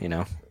stuff, you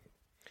know.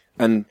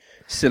 And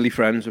silly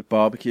friends with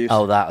barbecues.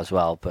 Oh, that as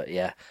well, but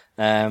yeah.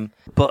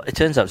 But it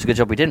turns out it's a good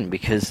job we didn't,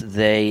 because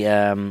they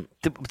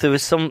there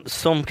was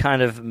some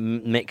kind of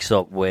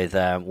mix-up with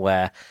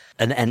where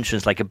an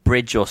entrance, like a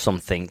bridge or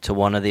something, to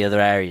one of the other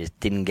areas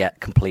didn't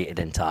get completed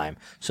in time,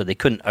 so they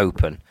couldn't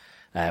open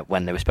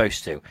when they were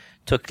supposed to.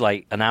 Took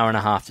like an hour and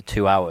a half to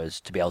 2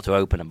 hours to be able to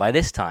open, and by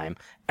this time,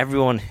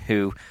 everyone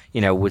who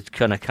was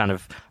gonna kind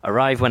of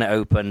arrive when it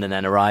opened and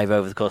then arrive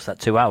over the course of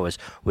that 2 hours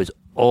was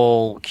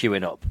all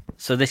queuing up.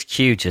 So this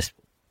queue just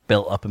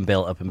built up and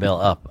built up and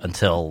built up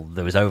until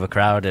there was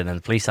overcrowding, and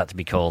the police had to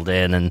be called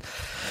in, and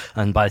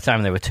by the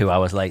time they were 2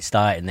 hours late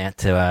starting, they had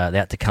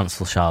to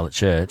cancel Charlotte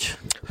Church.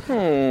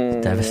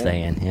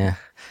 Devastating, yeah.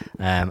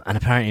 And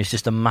apparently it was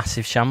just a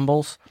massive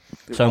shambles,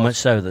 much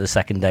so that the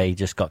second day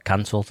just got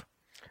cancelled.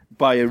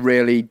 By a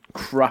really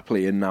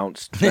crappily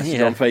announced message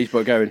on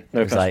Facebook going,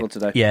 no festival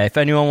today. Yeah, if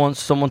anyone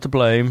wants someone to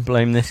blame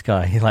this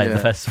guy, the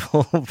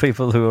festival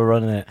people who were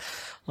running it.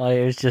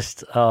 It was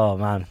just, oh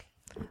man.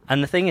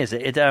 And the thing is,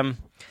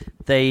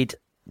 they'd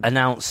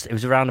announced, it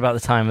was around about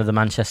the time of the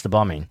Manchester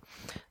bombing,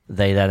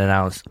 they then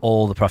announced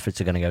all the profits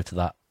are going to go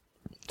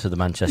to the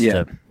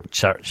Manchester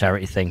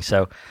charity thing.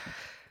 So,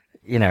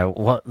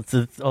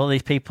 all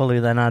these people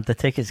who then had the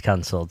tickets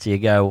cancelled, do you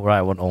go, right,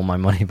 I want all my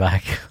money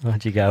back? Or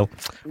do you go,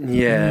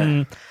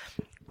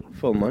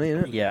 full money,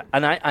 isn't it? Yeah,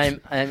 and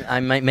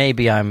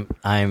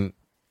I'm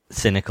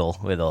cynical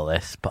with all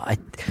this, but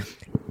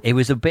it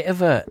was a bit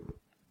of a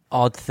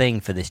odd thing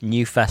for this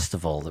new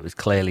festival that was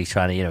clearly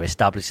trying to,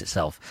 establish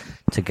itself,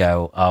 to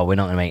go, oh, we're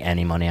not going to make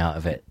any money out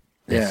of it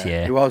this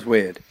year. It was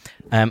weird.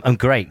 And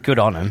great, good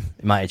on them.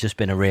 It might have just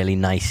been a really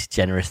nice,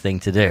 generous thing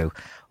to do.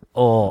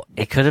 Or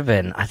it could have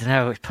been, I don't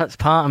know,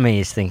 part of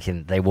me is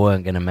thinking they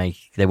weren't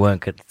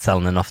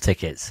selling enough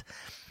tickets.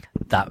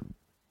 They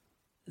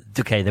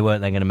were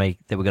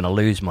going to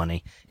lose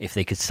money if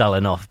they could sell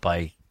enough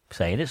by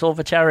saying it's all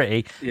for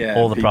charity,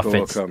 all the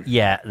profits.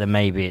 Then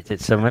maybe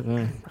it's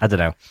something. I don't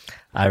know.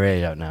 I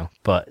really don't know.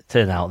 But it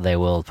turns out there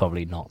will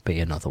probably not be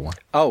another one.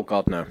 Oh,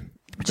 God, no.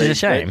 Which is a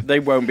shame. They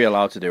won't be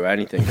allowed to do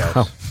anything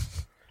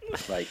else.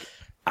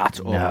 At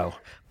all. No.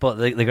 But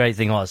the great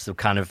thing was,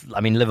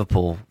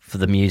 Liverpool for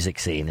the music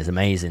scene is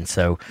amazing.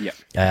 So,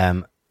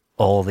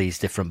 all these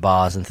different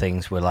bars and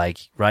things were like,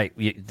 right,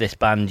 this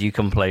band, you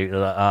can play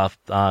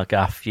our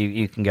gaff,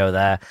 you can go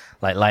there.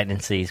 Like Lightning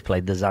Seas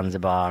played the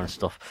Zanzibar and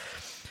stuff.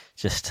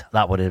 Just,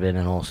 that would have been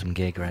an awesome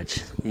gig, Reg.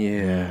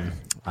 Yeah.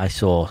 I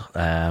saw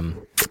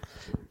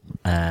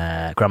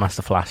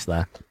Grandmaster Flash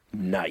there.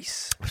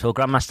 Nice. I saw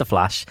Grandmaster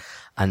Flash,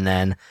 and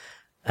then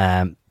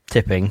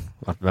Tipping,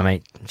 my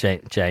mate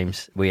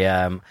James, we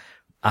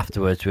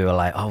afterwards we were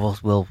like, oh,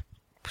 we'll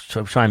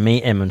try and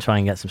meet him and try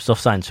and get some stuff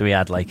signed. So we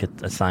had like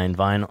a signed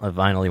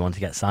vinyl he wanted to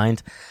get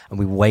signed, and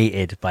we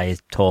waited by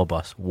his tour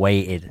bus,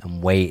 waited.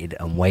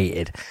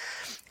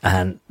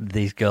 And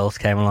these girls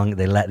came along,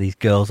 they let these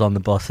girls on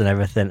the bus and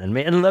everything, and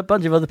me and a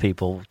bunch of other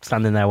people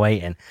standing there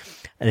waiting.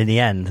 And in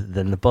the end,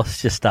 then the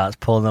bus just starts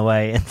pulling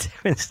away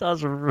and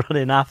starts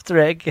running after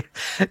it,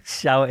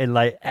 shouting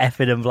like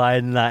effing and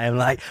blinding at him,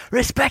 like,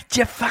 respect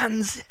your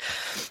fans.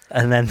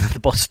 And then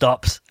the bus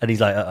stops and he's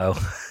like, uh-oh.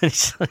 And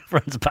he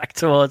runs back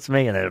towards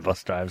me, and then the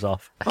bus drives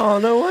off. Oh,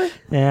 no way.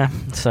 Yeah,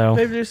 so.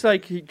 Maybe just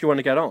like, do you want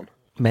to get on?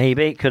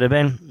 Maybe, it could have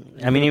been.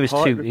 I mean, he was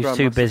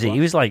too busy. He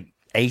was like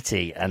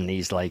 80, and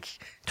these like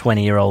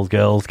 20-year-old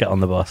girls get on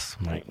the bus.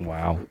 I'm like,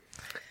 wow.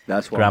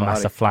 That's what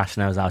Grandmaster Flash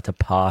knows how to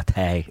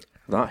party.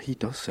 That he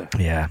does, sir.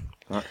 Yeah.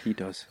 That he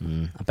does.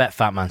 I bet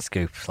Fat Man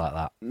Scoop's like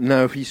that.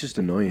 No, he's just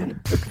annoying.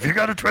 If you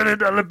got a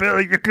 $20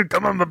 bill, you can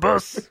come on the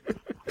bus.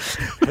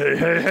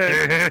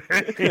 hey.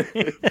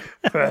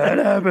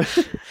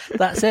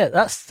 That's it.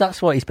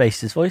 That's what he's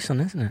based his voice on,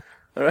 isn't it?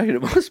 I reckon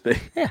it must be.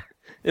 Yeah.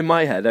 In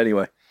my head,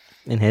 anyway.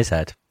 In his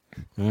head.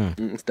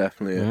 It's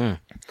definitely it.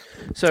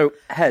 So,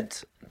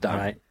 heads, Dan.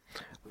 Right.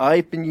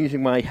 I've been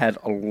using my head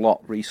a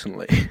lot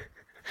recently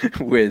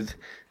with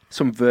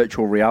some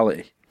virtual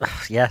reality.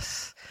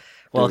 Yes.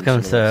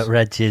 Welcome to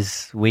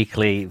Reg's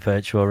weekly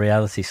virtual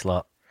reality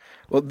slot.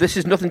 Well, this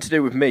is nothing to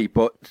do with me,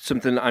 but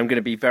something I'm going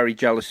to be very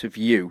jealous of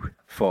you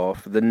for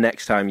the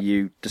next time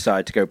you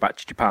decide to go back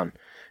to Japan,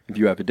 if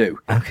you ever do.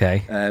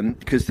 Okay.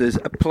 Because there's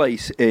a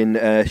place in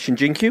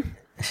Shinjuku.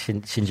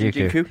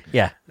 Shinjuku.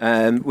 Yeah.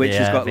 Which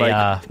has got like...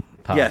 VR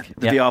park. Yeah,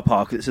 the VR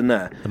park that's in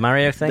there. The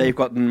Mario thing? They've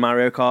got the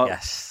Mario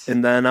Kart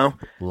in there now.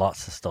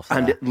 Lots of stuff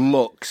and there. It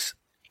looks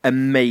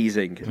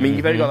amazing. I mean,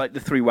 you've only got like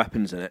the 3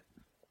 weapons in it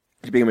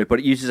to begin with, but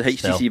it uses a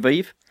HTC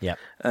Vive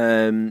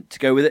to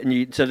go with it, and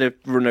you, instead of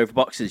running over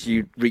boxes,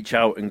 you reach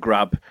out and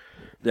grab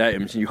the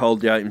items, and you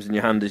hold the items in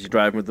your hand as you're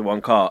driving with the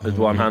one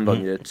hand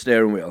on your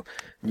steering wheel,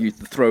 and you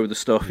throw the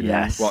stuff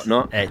and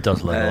whatnot. It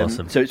does look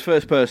awesome. So it's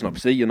first person,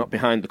 obviously. You're not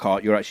behind the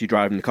cart, you're actually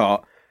driving the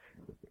cart.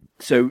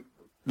 So,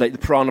 like, the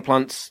piranha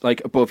plants,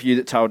 like, above you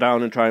that tower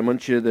down and try and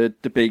munch you,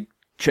 the big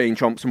chain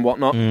chomps and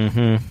whatnot,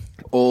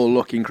 all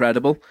look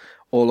incredible.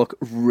 all look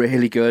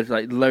really good.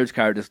 Like loads of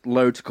characters,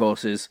 loads of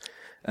courses,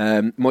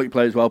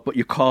 multiplayer as well. But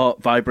your car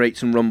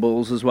vibrates and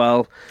rumbles as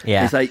well.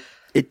 Yeah, it's like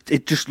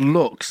it just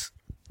looks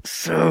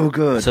so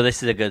good. So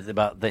this is a good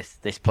about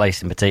this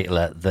place in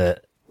particular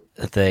that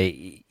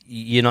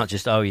you're not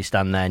just you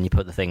stand there and you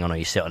put the thing on, or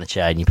you sit on a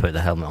chair and you put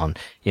the helmet on.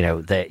 You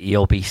know that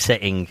you'll be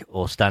sitting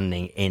or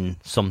standing in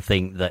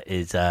something that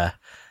is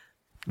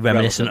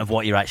reminiscent of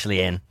what you're actually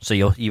in. So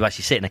you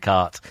actually sit in a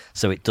cart,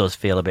 so it does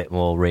feel a bit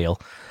more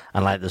real.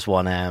 And like there's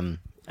one,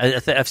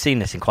 I've seen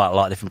this in quite a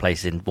lot of different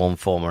places in one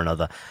form or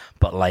another,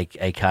 but like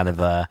a kind of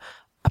a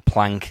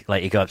plank,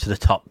 like you go up to the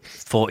top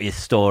 40th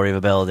story of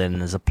a building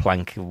and there's a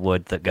plank of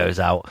wood that goes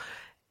out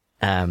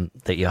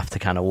that you have to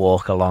kind of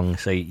walk along.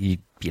 So you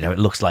know, it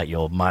looks like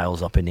you're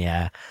miles up in the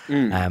air.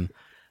 And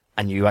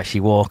you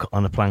actually walk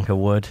on a plank of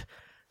wood.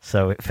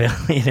 So it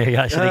feels, you know, you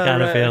actually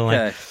kind of feel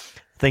like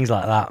things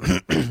like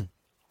that.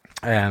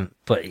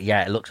 But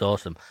yeah, it looks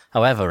awesome.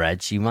 However,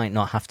 Reg, you might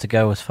not have to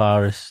go as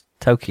far as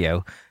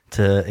Tokyo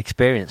to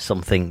experience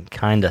something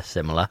kind of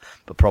similar,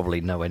 but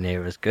probably nowhere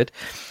near as good,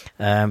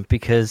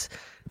 because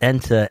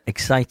enter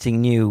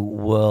exciting new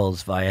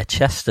worlds via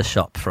Chester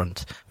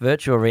Shopfront.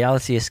 Virtual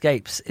Reality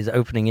Escapes is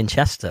opening in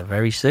Chester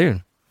very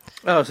soon.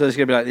 Oh, so it's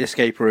going to be like the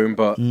escape room,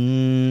 but...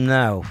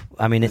 No.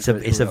 I mean, it's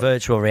a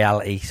virtual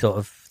reality sort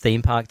of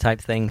theme park type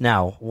thing.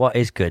 Now, what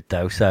is good,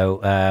 though, so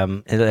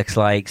it looks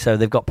like... So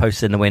they've got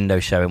posters in the window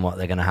showing what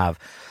they're going to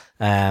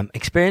have.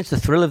 Experience the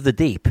thrill of the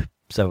deep.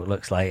 So it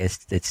looks like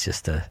it's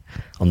just a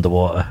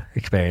underwater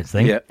experience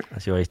thing. Yeah.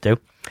 As you always do.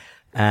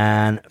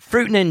 And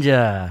Fruit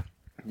Ninja.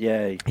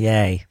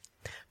 Yay.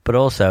 But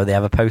also, they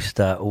have a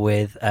poster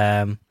with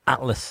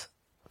Atlas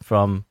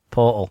from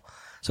Portal.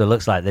 So it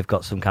looks like they've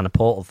got some kind of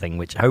Portal thing,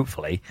 which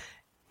hopefully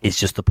is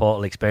just the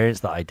Portal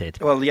experience that I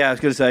did. Well, yeah, I was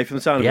going to say, from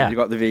the sound of it, you've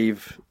got the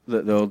Vive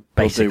that they'll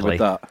do with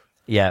that.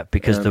 Yeah,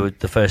 because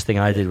the first thing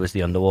I did was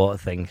the underwater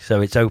thing.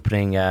 So it's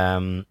opening,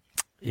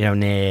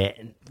 near...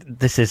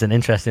 This isn't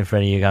interesting for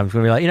any of you guys. It's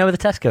going to be like, you know where the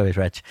Tesco is,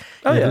 Reg?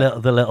 Oh, yeah.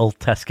 The little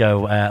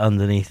Tesco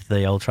underneath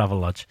the old Travel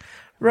Lodge.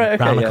 Right,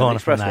 okay. Round the corner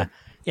from there. One.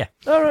 Yeah.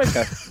 Oh, right,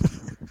 okay.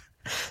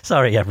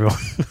 Sorry, everyone.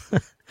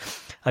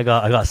 I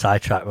got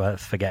sidetracked by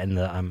forgetting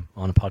that I'm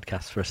on a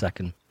podcast for a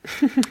second.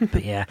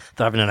 But yeah,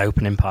 they're having an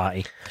opening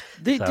party.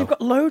 They've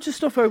got loads of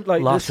stuff open,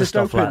 like lots of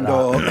stuff like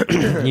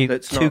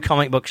that. Two not...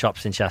 comic book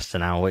shops in Chester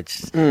now,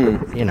 which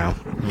you know.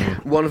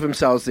 One of them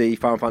sells the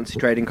Final Fantasy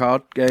trading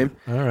card game.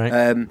 All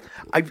right.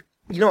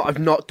 I've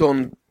not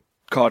done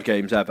card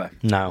games ever.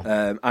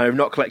 No. I've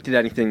not collected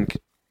anything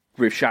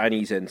with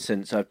shinies in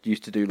since I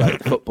used to do like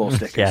the football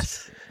stickers.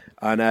 Yes.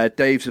 And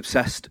Dave's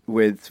obsessed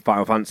with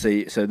Final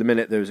Fantasy, so the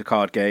minute there was a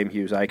card game,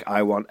 he was like,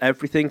 I want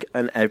everything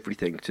and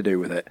everything to do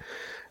with it.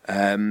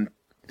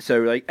 So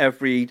like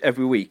every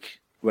week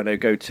when we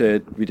do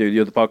the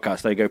other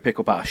podcast, I go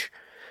Pickle Bash,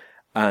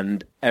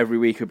 and every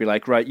week he'll be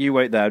like, right, you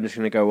wait there, I'm just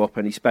going to go up,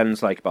 and he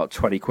spends like about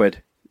 20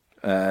 quid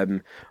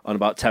on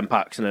about 10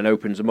 packs and then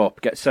opens them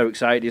up, gets so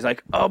excited, he's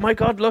like, oh my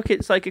god, look,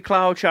 it's like a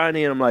cloud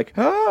shiny, and I'm like,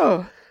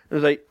 oh. And I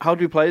was like, how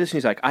do we play this? And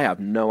he's like, I have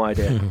no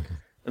idea.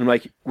 And I'm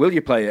like, will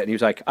you play it? And he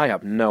was like, I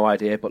have no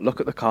idea, but look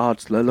at the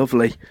cards, they're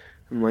lovely.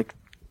 I'm like,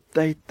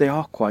 they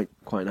are quite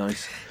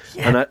nice.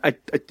 Yeah. And I do...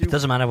 It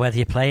doesn't matter whether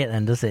you play it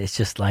then, does it? It's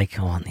just like,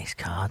 I want these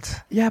cards.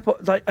 Yeah,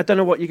 but like, I don't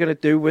know what you're going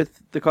to do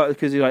with the cards,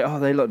 because you're like,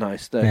 oh, they look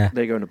nice. They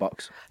go in a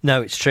box.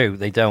 No, it's true.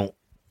 They don't,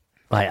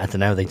 like, I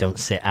don't know, they don't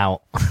sit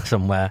out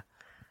somewhere.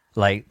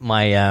 Like,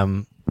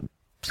 my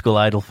School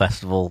Idol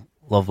Festival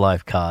Love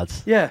Life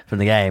cards from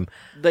the game.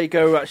 They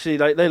go actually,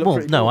 like, they look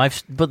pretty cool.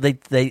 But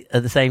they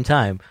at the same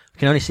time, you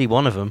can only see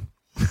one of them.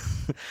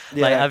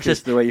 Yeah, like, I've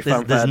just, the way you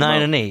there's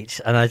 9 in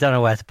each, and I don't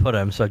know where to put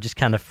them, so I've just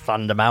kind of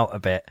fanned them out a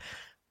bit.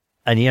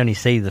 And you only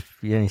see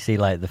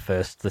like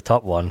the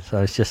top one,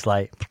 so it's just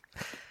like,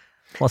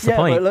 what's the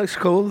point? Well, it looks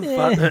cool.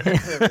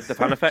 The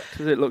fan effect,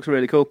 it looks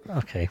really cool.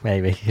 Okay,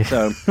 maybe.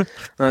 So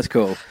that's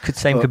cool.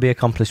 Could be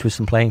accomplished with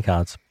some playing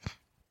cards.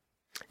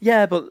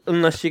 Yeah, but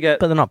but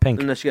they're not pink.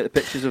 Unless you get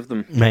the pictures of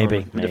them,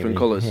 maybe different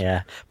colours.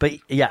 Yeah, but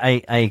yeah,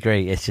 I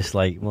agree. It's just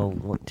like, well,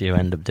 what do you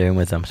end up doing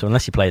with them? So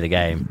unless you play the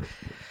game,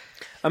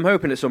 I'm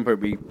hoping at some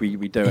point we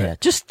do it.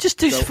 Just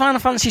do Final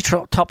Fantasy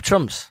top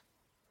trumps.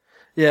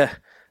 Yeah,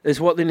 it's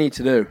what they need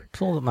to do.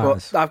 It's all that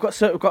matters. But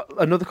I've got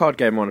another card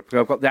game on it.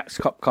 I've got the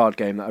Axe-Cop card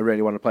game that I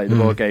really want to play. The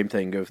board game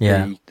thing of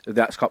the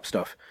Axe-Cop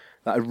stuff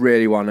that I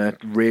really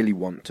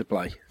want to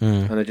play.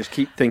 And I just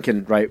keep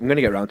thinking, right, I'm going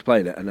to get around to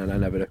playing it, and then I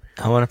never do.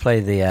 I want to play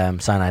the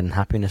Cyanide and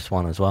Happiness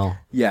one as well.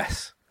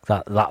 Yes.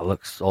 That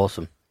looks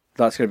awesome.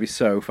 That's going to be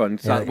so fun.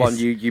 It's that one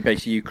you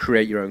basically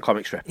create your own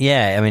comic strip.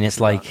 Yeah, I mean, it's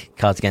like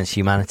Cards Against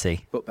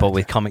Humanity, but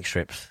with comic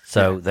strips.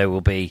 So there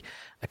will be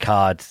a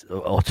card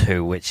or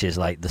two, which is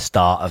like the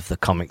start of the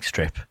comic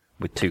strip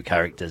with 2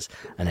 characters,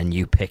 and then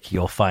you pick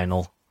your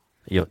final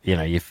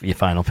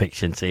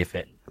pick and see if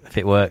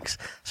it works.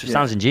 So it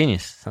sounds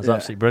ingenious. Sounds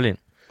absolutely brilliant.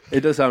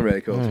 It does sound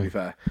really cool, to be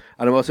fair.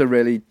 And I'm also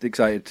really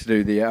excited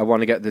to do I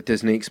want to get the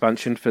Disney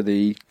expansion for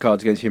the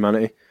Cards Against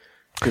Humanity.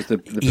 Because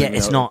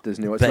it's not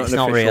Disney. It's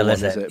not real,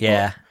 is it?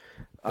 Yeah.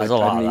 There's a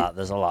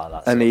lot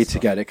of that. I need to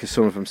get it because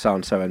some of them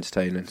sound so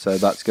entertaining. So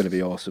that's going to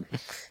be awesome.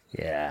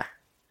 Yeah.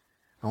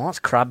 And what's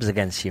Crabs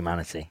Against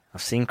Humanity?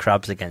 I've seen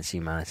Crabs Against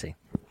Humanity.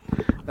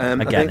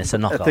 It's a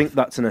knockoff. I think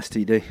that's an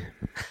STD.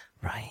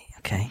 Right.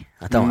 Okay.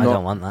 I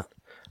don't want that.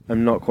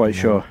 I'm not quite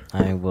sure.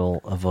 I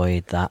will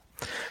avoid that.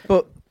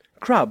 But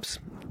crabs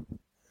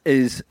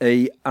is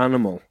a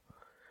animal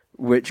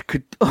which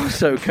could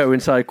also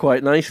coincide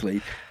quite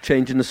nicely,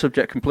 changing the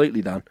subject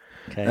completely, Dan.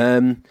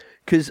 Okay.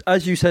 Because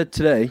as you said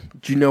today,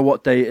 do you know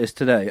what day it is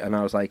today? And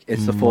I was like,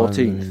 it's the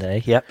 14th.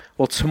 Monday, yep.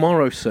 Well,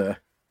 tomorrow, sir,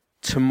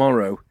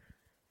 is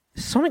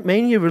Sonic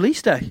Mania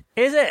release day.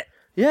 Is it?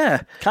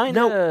 Yeah. Kind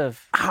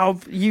of.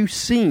 Have you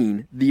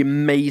seen the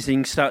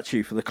amazing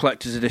statue for the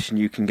collector's edition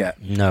you can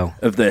get? No.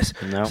 Of this?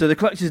 No. So the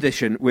collector's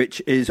edition,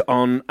 which is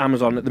on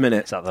Amazon at the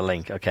minute. Is that the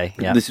link? Okay,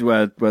 yeah. This is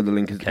where the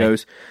link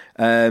goes.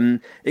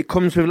 It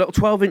comes with a little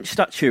 12-inch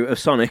statue of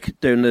Sonic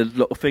doing the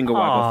little finger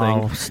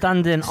waggle thing.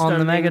 Standing on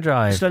the Mega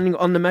Drive. Standing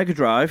on the Mega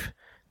Drive,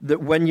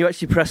 that when you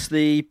actually press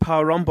the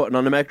power on button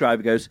on the Mega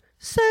Drive, it goes,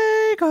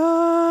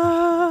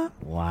 Sega!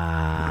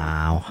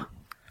 Wow.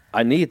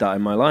 I need that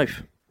in my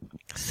life.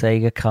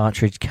 Sega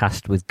cartridge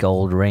cast with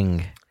gold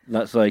ring.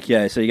 That's so you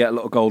get a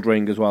little gold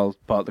ring as well,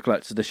 part of the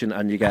collector's edition,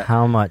 and you get...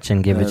 How much,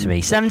 and give it to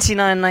me?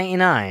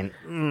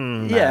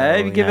 $79.99? Yeah,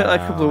 if you give it a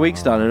couple of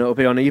weeks, Dan, and it'll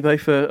be on eBay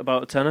for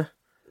about a tenner.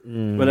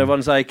 When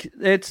everyone's like,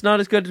 it's not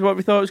as good as what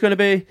we thought it was going to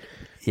be.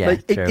 Yeah,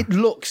 true. It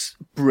looks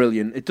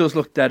brilliant. It does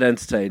look dead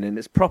entertaining.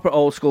 It's proper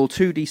old school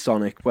 2D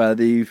Sonic, where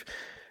they've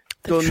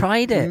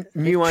tried it.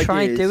 New ideas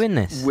tried doing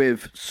this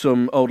with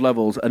some old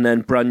levels and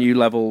then brand new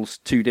levels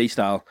 2D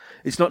style.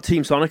 It's not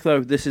Team Sonic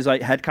though. This is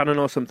like Headcanon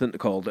or something they're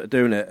called that are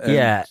doing it. And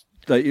yeah.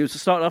 It was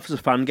started off as a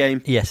fan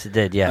game. Yes, it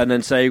did. Yeah. And then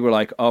Sega were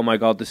like, "Oh my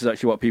god, this is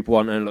actually what people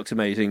want, and it looks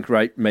amazing.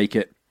 Right, make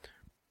it."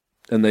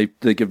 And they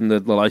give them the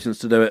license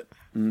to do it,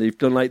 and they've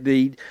done like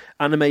the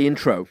anime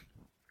intro.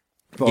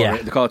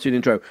 The cartoon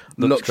intro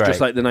looks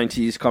just like the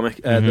 90s comic,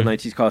 the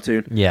 90s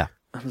cartoon. Yeah.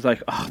 I was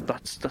like, oh,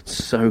 that's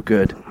so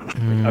good.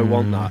 Like, I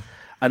want that.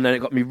 And then it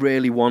got me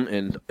really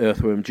wanting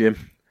Earthworm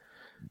Jim.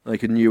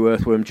 Like a new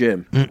Earthworm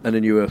Jim and a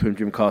new Earthworm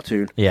Jim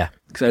cartoon. Yeah.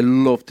 Because I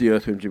loved the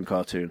Earthworm Jim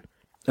cartoon.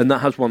 And that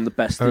has one of the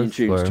best theme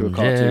tunes to a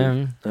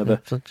cartoon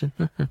ever.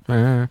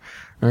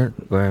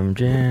 Earthworm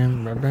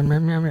Jim. I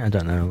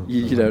don't know.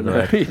 You don't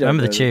know. I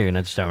remember the tune,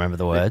 I just don't remember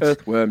the words.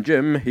 Earthworm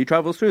Jim, he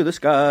travels through the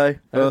sky.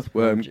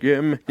 Earthworm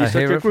Jim, he's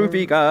such a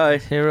groovy guy.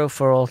 Hero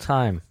for all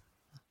time.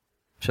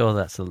 Sure,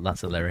 that's a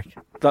lyric.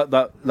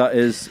 That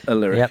is a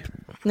lyric. Yep.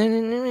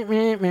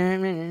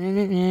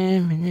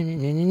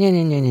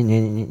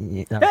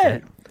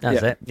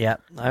 That's it. Yeah,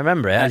 I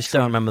remember it. I just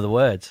don't remember the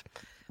words.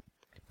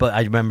 But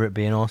I remember it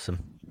being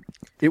awesome.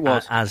 It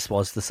was. As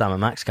was the Sam and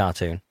Max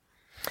cartoon.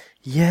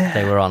 Yeah.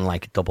 They were on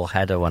like a double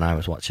header when I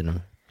was watching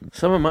them.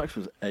 Sam and Max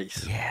was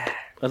ace. Yeah.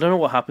 I don't know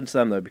what happened to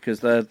them though, because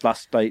their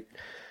last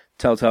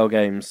Telltale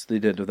games they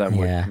did with them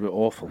were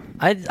awful.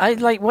 I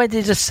like, where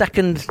did the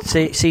second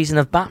season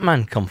of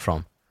Batman come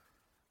from?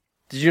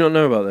 Did you not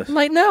know about this?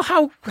 Like, no,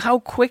 how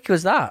quick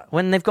was that?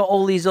 When they've got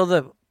all these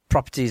other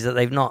properties that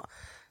they've not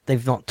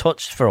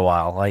touched for a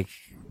while, like,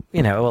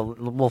 you know,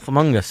 Wolf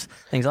Among Us,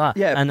 things like that.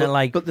 Yeah, and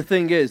but the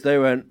thing is, they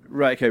went,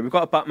 right, okay, we've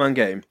got a Batman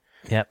game.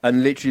 Yep.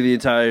 And literally the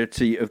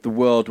entirety of the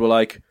world were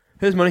like,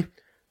 here's money.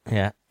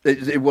 Yeah.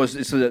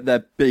 It's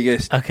their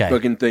biggest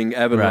fucking thing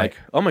ever. Right. Like,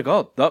 oh my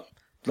god, that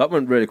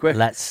went really quick.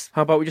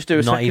 How about we just do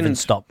a second? Not even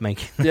stop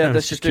making. Yeah,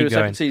 let's just do a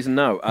second season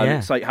now. And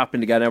it's like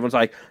happened again. Everyone's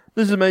like,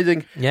 this is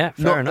amazing. Yeah,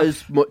 fair Not enough.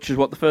 as much as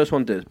what the first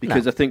one did,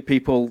 because I think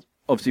people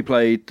obviously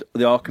played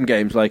the Arkham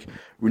games like,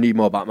 we need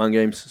more Batman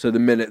games. So the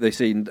minute they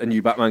see a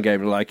new Batman game,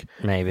 they're like,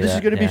 maybe this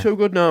is going to be so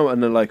good now.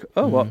 And they're like,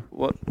 oh,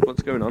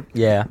 what's going on?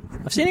 Yeah.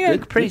 I've seen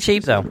it pretty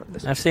cheap though.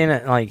 I've seen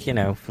it like, you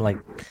know, for like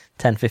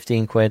 10,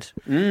 15 quid.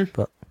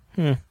 But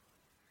it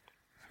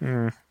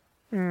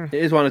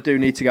is one I do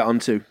need to get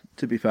onto,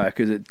 to be fair,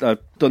 because I've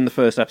done the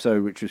first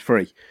episode, which was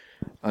free,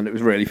 and it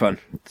was really fun.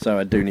 So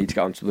I do need to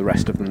get onto the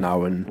rest of them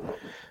now and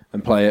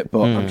play it.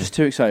 But I'm just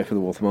too excited for The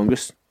Wolf Among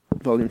Us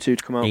Volume 2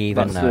 to come out.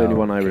 That's the only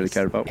one I really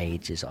care about.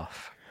 Ages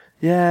off.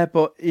 Yeah,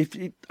 but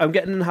I'm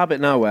getting in the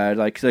habit now where,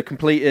 like, they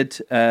completed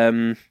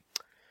But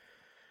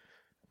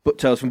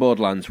Tales from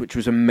Borderlands, which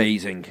was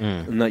amazing,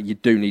 and that you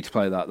do need to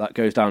play that. That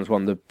goes down as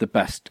one of the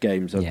best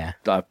games that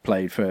I've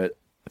played for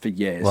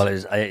years. Well,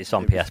 it's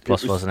on PS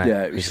Plus, wasn't it?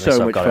 Yeah, it was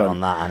so much got fun. It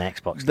on that and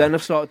Xbox. Then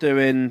I've started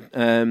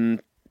doing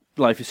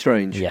Life is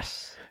Strange.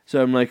 Yes.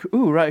 So I'm like,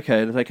 ooh, right,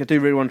 okay. Like, I do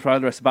really want to try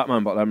the rest of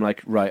Batman, but I'm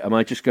like, right, am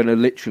I just going to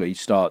literally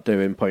start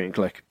doing point and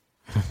click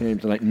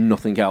games and like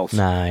nothing else?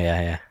 No,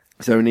 yeah.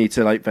 So I need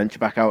to like venture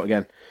back out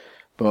again.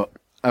 But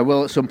I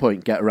will at some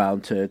point get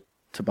around to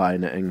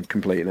buying it and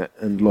completing it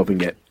and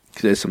loving it,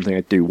 because it's something I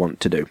do want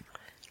to do.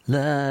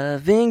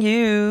 Loving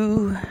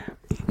you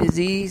is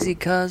easy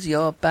because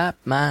you're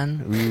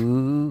Batman.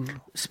 Ooh.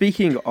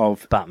 Speaking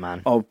of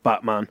Batman.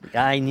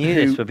 I knew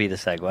this would be the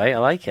segue. I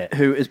like it.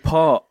 Who is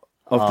part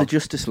of the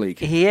Justice League.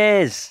 He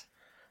is.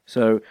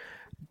 So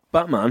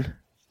Batman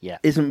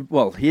isn't,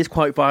 well, he is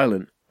quite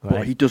violent,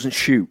 but he doesn't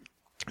shoot.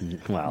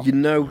 Well, you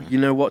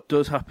know what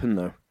does happen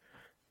though.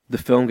 The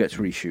film gets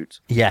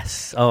reshoots.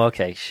 Yes. Oh,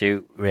 okay.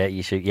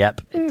 You shoot.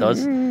 Yep, it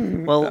does.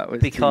 Well,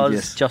 because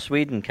tedious. Joss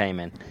Whedon came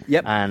in.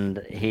 Yep.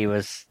 And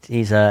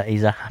he's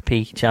a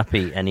happy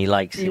chappy, and he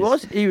likes. He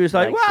was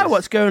like, wow,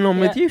 what's going on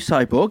with you,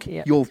 Cyborg?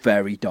 Yeah. You're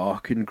very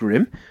dark and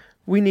grim.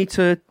 We need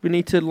to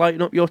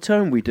lighten up your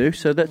tone. We do.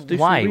 So let's do.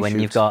 Why, some reshoots. when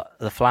you've got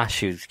the Flash,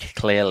 who's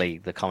clearly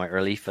the comic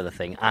relief for the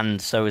thing, and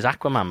so is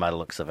Aquaman by the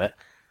looks of it.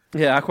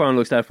 Yeah, Aquaman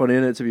looks dead funny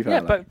in it, to be fair. Yeah,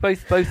 but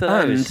both of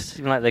those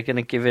seem like they're going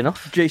to give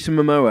enough. Jason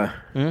Momoa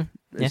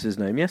is his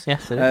name, yes?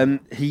 Yes,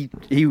 it is.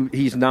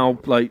 He's now,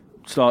 like,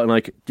 starting,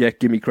 like,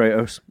 give me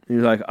Kratos.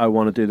 He's like, I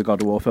want to do the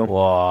God of War film.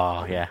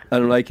 Whoa, yeah.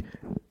 And, like,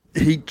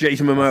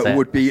 Jason Momoa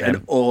would be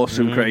an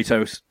awesome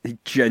Kratos. He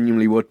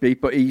genuinely would be.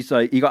 But he's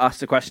like, he got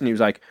asked a question, he was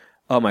like,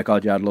 oh my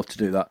God, yeah, I'd love to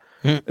do that.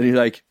 And he's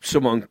like,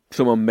 someone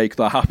make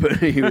that happen.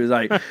 He was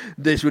like,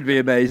 this would be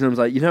amazing. I was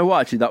like, you know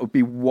what? Actually, that would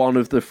be one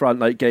of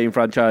the game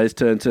franchise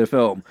turned to a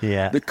film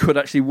that could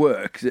actually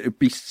work. It would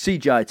be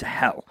CGI to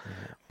hell,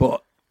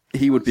 but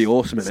he would be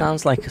awesome in it.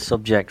 Sounds like a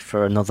subject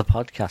for another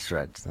podcast,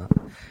 Red.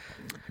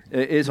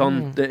 It is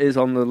on the list. Is it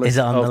on the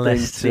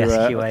list? The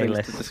SQA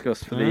list to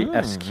discuss for the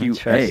SQA.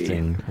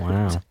 Interesting.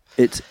 Wow.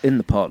 It's in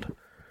the pod.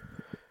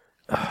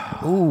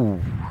 Ooh,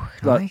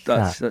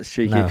 that's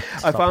cheeky. No,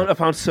 I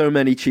found so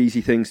many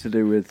cheesy things to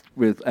do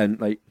with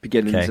like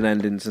beginnings and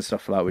endings and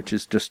stuff like that, which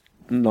is just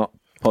not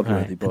pod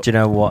worthy. Right. But do you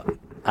know what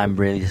I'm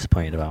really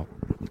disappointed about?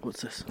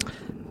 What's this?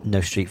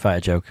 No Street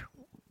Fighter joke.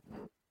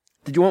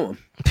 Did you want one?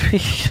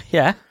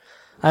 Yeah,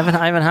 I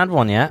haven't had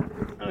one yet.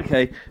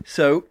 Okay,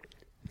 so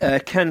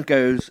Ken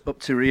goes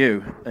up to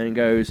Ryu and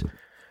goes,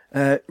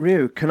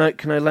 Ryu, can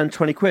I lend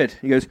 20 quid?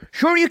 He goes,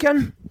 sure you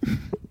can.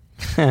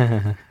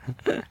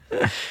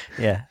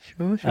 Yeah,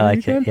 sure I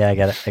like it. Yeah, I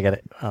get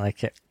it. I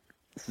like it.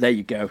 There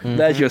you go.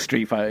 There's your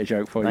Street Fighter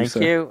joke for you.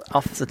 Thank you.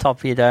 Off the top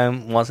of your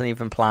dome, wasn't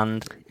even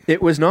planned.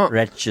 It was not.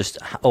 Red just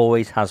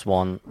always has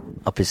one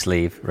up his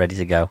sleeve, ready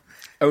to go.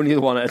 Only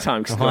the one at a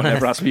time, because no one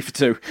ever asked me for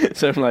two.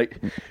 So I'm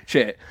like,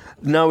 shit.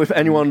 Now if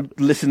anyone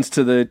listens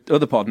to the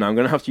other pod now, I'm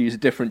going to have to use a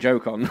different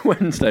joke on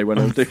Wednesday when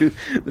I do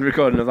the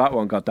recording of that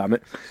one, God damn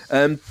it.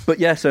 But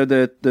yeah, so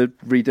the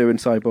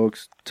redoing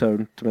Cyborg's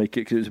tone to make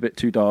it, because it was a bit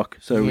too dark.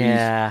 So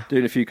he's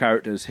doing a few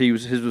characters.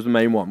 His was the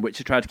main one, which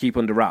he tried to keep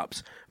under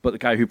wraps. But the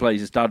guy who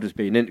plays his dad was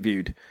being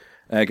interviewed,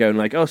 going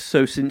like, oh,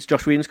 so since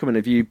Joss Whedon's coming,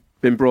 have you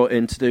been brought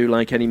in to do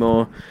like any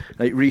more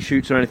like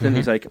reshoots or anything?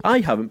 He's like,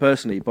 I haven't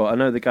personally, but I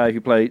know the guy who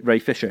played Ray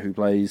Fisher, who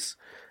plays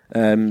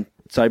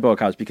Cyborg,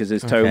 has, because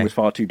his tone was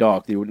far too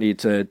dark. They would need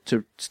to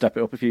step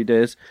it up a few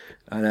days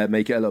and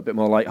make it a little bit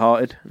more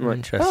lighthearted. I'm like,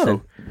 interesting.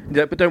 Oh.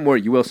 Yeah, but don't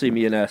worry, you will see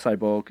me in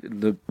Cyborg,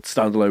 the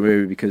standalone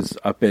movie, because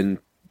I've been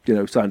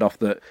signed off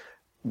that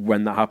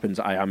when that happens,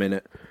 I am in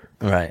it.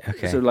 Right.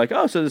 Okay. So like,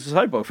 so there's a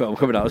Cyborg film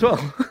coming out as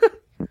well.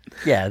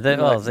 Yeah, they've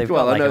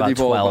got like about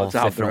 12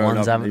 different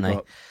ones, haven't they?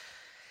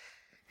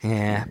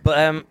 Yeah,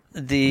 but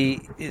the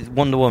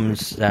Wonder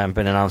Woman's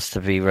been announced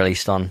to be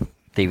released on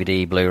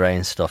DVD, Blu-ray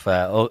and stuff.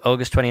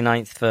 August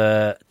 29th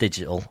for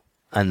digital,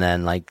 and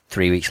then like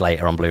 3 weeks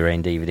later on Blu-ray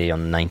and DVD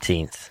on the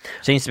 19th.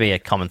 Seems to be a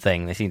common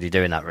thing. They seem to be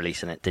doing that,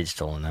 releasing it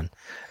digital, and then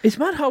it's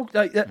mad how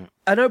like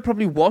I know it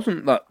probably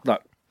wasn't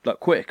that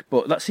quick,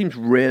 but that seems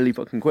really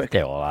fucking quick.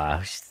 Yeah,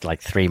 well,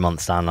 like 3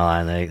 months down the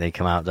line they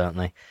come out, don't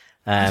they?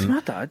 It's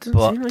mad that. It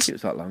doesn't seem like it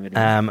was that long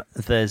anymore.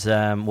 There's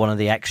one of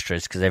the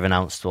extras, because they've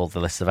announced all the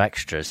list of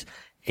extras,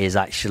 is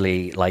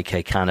actually like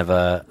a kind of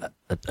a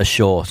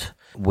short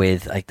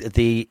with like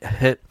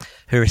her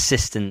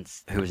assistant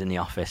who was in the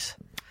office.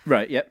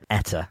 Right, yep.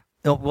 Etta.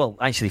 Oh, well,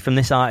 actually, from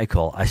this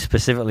article,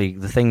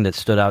 the thing that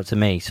stood out to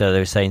me, so they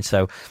were saying,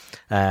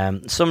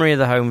 summary of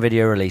the home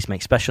video release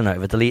makes special note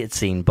of a deleted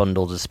scene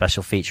bundled as a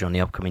special feature on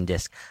the upcoming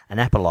disc, an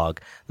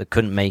epilogue that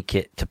couldn't make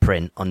it to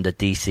print under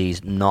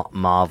DC's Not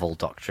Marvel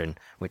doctrine,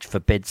 which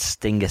forbids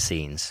stinger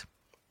scenes.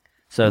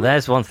 So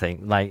there's one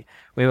thing, like,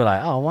 we were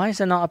like, oh, why is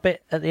there not a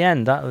bit at the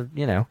end?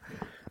 That,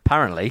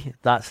 apparently,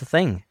 that's the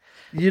thing.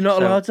 You're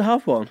not allowed to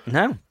have one?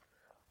 No.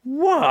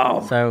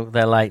 Wow. So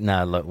they're like,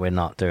 no, look, we're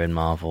not doing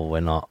Marvel,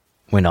 we're not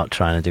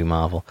trying to do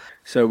Marvel.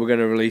 So we're going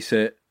to release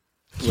it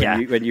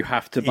when you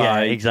have to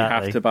buy you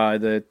have to buy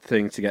the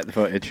thing to get the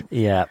footage.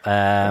 Yeah.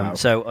 Wow.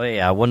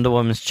 So Wonder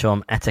Woman's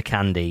chum Etta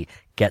Candy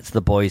gets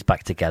the boys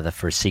back together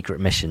for a secret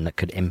mission that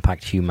could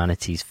impact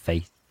humanity's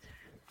fate.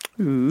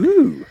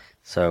 Ooh.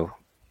 So,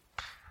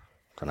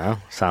 I don't know.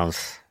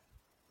 Sounds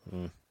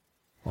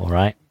all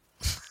right.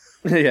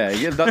 Yeah,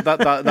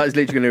 that is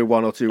literally going to go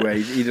one or two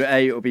ways. Either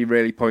A, it'll be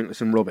really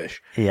pointless and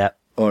rubbish. Yeah.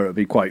 Or it'll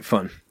be quite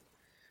fun.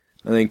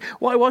 I think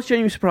what I was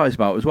genuinely surprised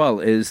about as well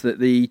is that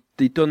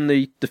they've done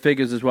the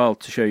figures as well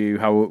to show you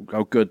how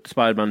good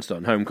Spider-Man's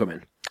done,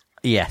 Homecoming.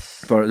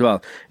 Yes. For it as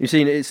well. You've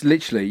seen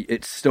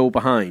it's still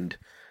behind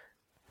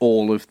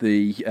all of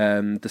the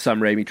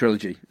Sam Raimi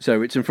trilogy.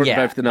 So it's in front of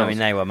everything else. I mean,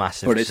 they were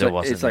massive. But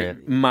it's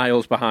like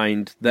miles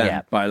behind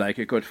them by like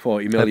a good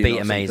 40 million. It beat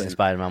Amazing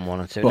Spider-Man 1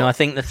 or 2. No, I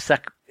think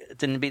it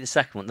didn't beat the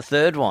second one. The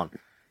third one.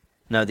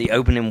 No, the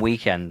opening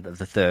weekend of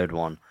the third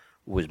one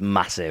was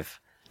massive.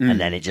 And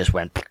then it just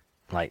went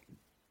like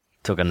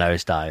took a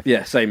nosedive.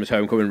 Yeah, same as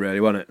Homecoming, really,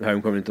 wasn't it?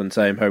 Homecoming done the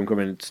same.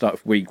 Homecoming start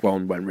of week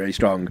 1 went really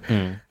strong.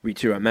 Week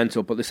 2 went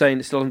mental, but they're saying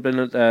it still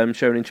hasn't been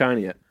shown in China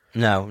yet.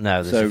 No,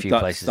 there's a few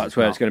places. That's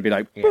where it's going to be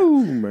like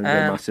boom and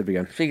go massive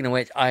again. Speaking of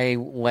which, I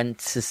went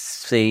to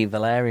see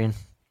Valerian.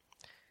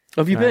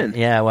 Have you been?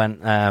 Yeah, I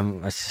went.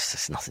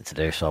 It's nothing to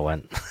do, so I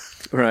went.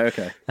 Right,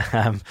 okay.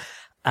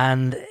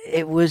 And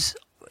it was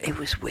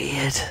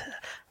weird.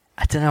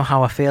 I don't know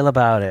how I feel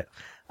about it.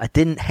 I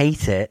didn't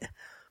hate it,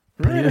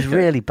 but it was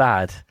really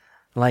bad.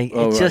 Like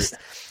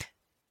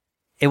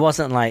it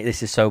wasn't like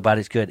this is so bad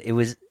it's good. It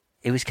was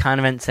kind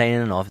of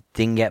entertaining enough.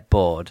 Didn't get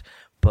bored,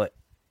 but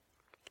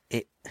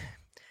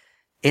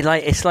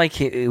it's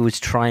like it was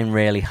trying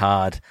really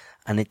hard,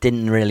 and it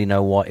didn't really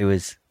know what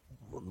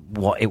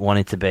it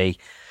wanted to be.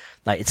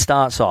 Like, it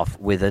starts off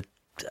with a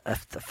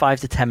 5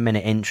 to 10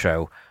 minute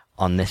intro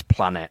on this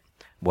planet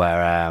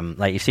where,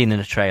 like you've seen in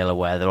the trailer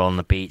where they're on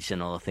the beach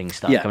and all the things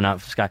start coming out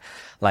of the sky.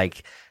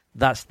 Like,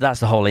 that's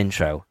the whole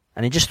intro.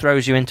 And it just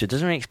throws you into it. It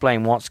doesn't really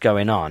explain what's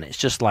going on. It's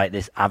just like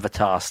this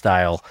Avatar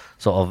style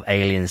sort of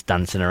aliens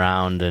dancing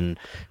around and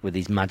with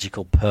these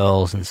magical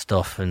pearls and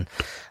stuff. And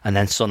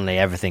then suddenly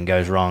everything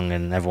goes wrong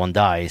and everyone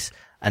dies.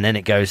 And then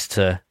it goes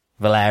to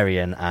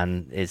Valerian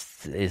and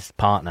his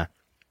partner.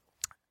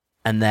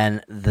 And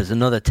then there's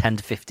another 10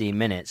 to 15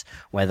 minutes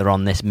where they're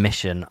on this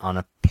mission on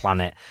a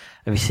planet.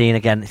 Have you seen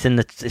again? It's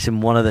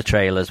in one of the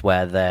trailers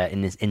where they're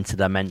in this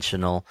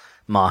interdimensional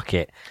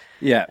market.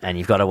 Yeah. And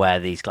you've got to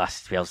wear these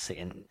glasses to be able to see.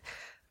 And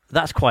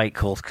that's quite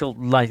cool. It's cool,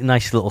 like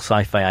nice little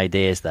sci-fi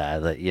ideas there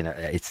that,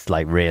 it's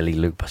like really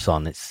Luc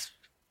Besson. It's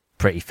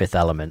pretty Fifth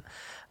Element.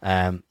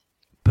 But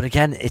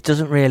again, it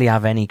doesn't really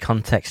have any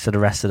context to the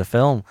rest of the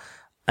film.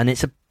 And I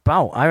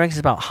reckon it's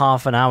about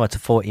half an hour to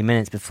 40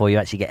 minutes before you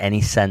actually get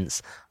any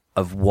sense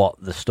of what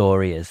the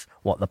story is,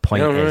 what the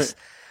point is.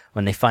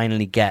 When they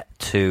finally get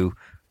to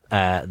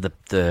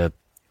the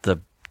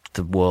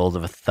world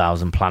of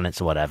 1,000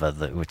 planets or whatever,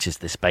 which is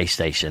the space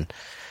station,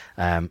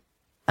 and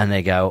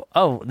they go,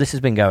 "Oh, this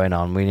has been going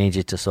on. We need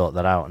you to sort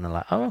that out." And they're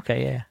like, "Oh,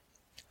 okay, yeah."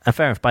 And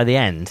fair enough. By the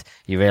end,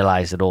 you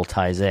realise it all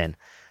ties in.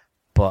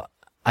 But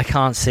I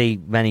can't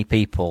see many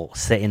people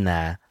sitting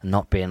there and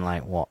not being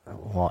like,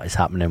 "What is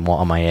happening?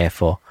 What am I here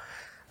for?"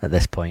 At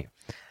this point.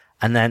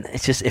 And then it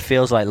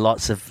feels like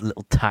lots of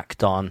little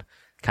tacked on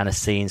kind of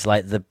scenes,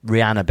 like the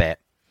Rihanna bit.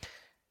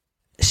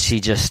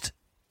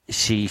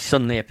 She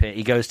suddenly appears.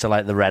 He goes to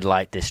like the red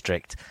light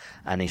district,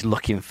 and he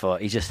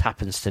just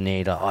happens to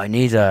need. I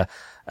need a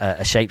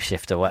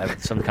shapeshifter, whatever,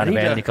 some kind of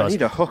alien. I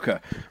need a hooker.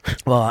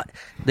 Well,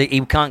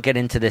 he can't get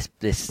into this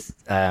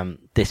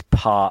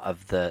part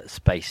of the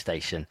space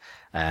station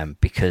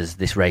because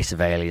this race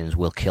of aliens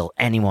will kill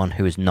anyone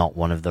who is not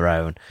one of their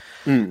own,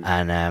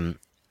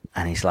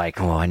 and he's like,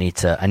 "Oh, I need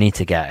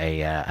to get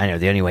I know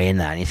the only way in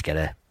there. I need to get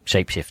a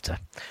shapeshifter."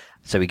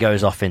 So he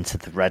goes off into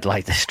the red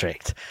light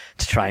district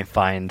to try and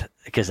find,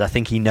 because I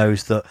think he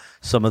knows that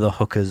some of the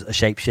hookers are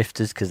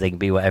shapeshifters because they can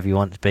be whatever you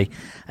want to be.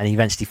 And he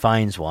eventually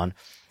finds one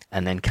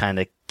and then kind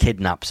of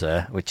kidnaps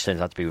her, which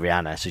turns out to be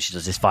Rihanna. So she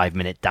does this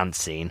 5-minute dance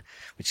scene,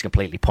 which is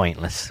completely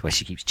pointless, where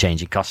she keeps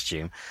changing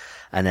costume.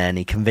 And then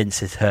he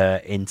convinces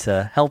her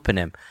into helping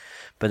him.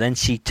 But then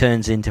she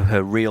turns into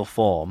her real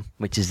form,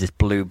 which is this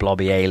blue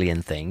blobby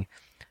alien thing.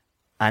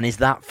 And is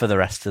that for the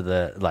rest of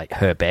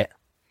her bit?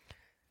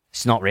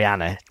 It's not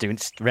Rihanna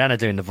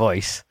doing the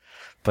voice,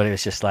 but it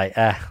was just like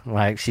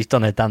she's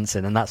done her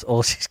dancing and that's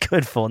all she's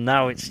good for.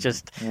 Now it's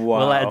just,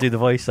 we'll let her do the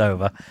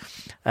voiceover.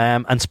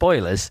 And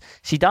spoilers,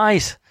 she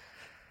dies.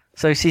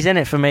 So she's in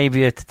it for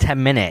maybe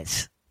 10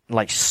 minutes,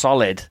 like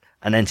solid,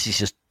 and then she's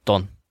just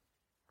done.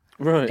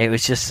 Right. It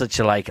was just such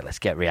a let's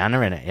get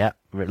Rihanna in it. Yeah.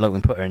 Look,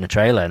 we can put her in the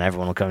trailer and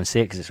everyone will go and see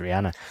it because it's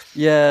Rihanna.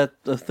 Yeah,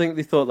 I think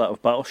they thought that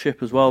of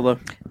Battleship as well, though.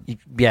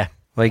 Yeah,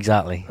 well,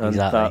 exactly. And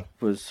that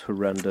was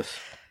horrendous.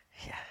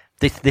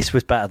 This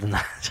was better than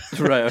that.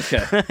 Right,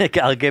 okay.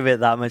 I'll give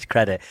it that much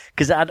credit.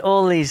 Because it had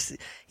all these,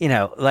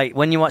 like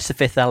when you watch The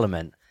Fifth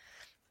Element,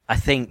 I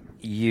think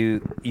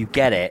you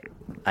get it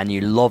and you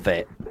love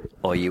it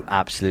or you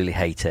absolutely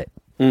hate it.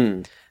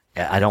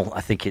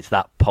 I think it's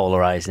that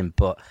polarizing,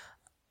 but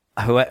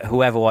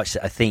whoever watched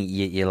it, I think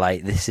you're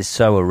like, this is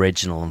so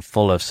original and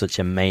full of such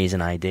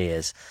amazing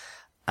ideas.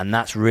 And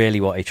that's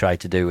really what he tried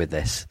to do with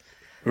this.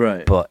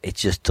 Right. But it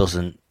just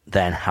doesn't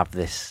then have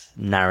this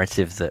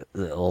narrative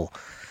that'll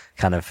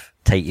kind of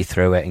take you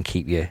through it and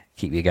keep you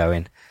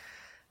going,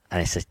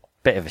 and it's a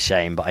bit of a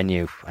shame. But I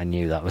knew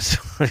that was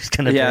what it's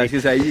going to be. Yeah, I was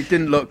going to say it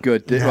didn't look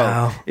good. No.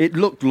 Well, it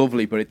looked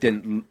lovely, but it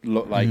didn't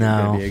look like it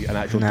was going to be an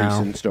actual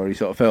decent story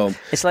sort of film.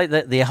 It's like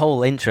the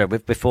whole intro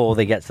before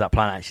they get to that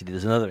planet. Actually,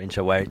 there's another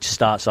intro where it just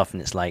starts off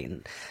and it's like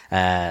in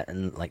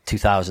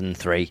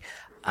 2003,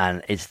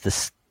 and it's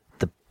the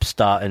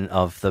starting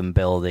of them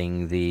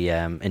building the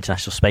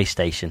International Space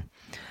Station.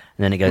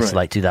 And then it goes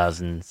to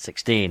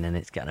 2016 and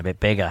it's getting a bit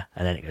bigger.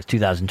 And then it goes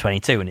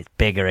 2022 and it's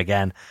bigger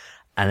again.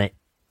 And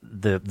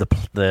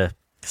the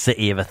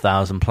city of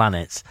 1,000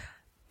 planets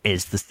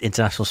is the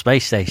International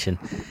Space Station.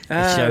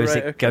 It shows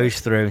it goes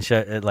through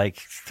and like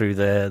through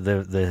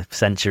the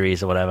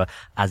centuries or whatever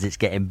as it's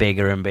getting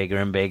bigger and bigger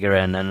and bigger,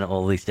 and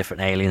all these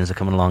different aliens are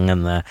coming along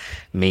and they're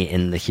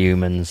meeting the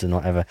humans and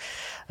whatever.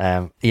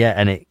 And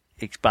it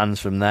expands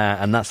from there,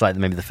 and that's like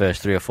maybe the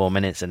first 3 or 4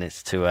 minutes, and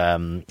it's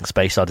to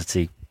Space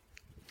Oddity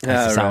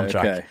as the soundtrack.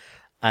 Okay.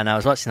 And I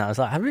was watching that, I was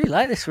like, I really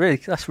like this,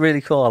 that's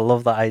really cool, I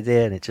love that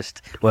idea, and it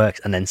just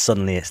works. And then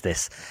suddenly it's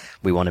this,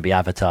 we want to be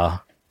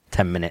Avatar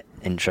 10-minute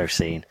intro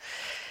scene,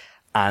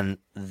 and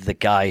the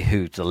guy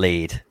who's the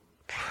lead,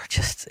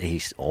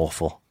 he's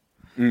awful.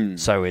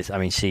 So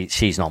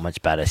she's not much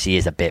better, she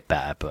is a bit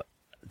better, but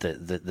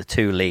the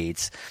two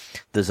leads,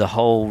 there's a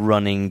whole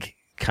running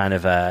kind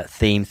of a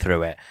theme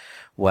through it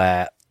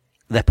where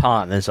they're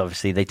partners,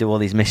 obviously, they do all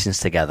these missions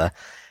together,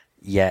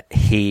 yet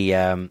he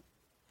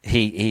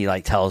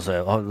like tells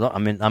her, oh look,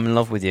 I'm in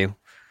love with you,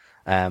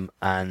 and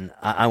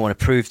I want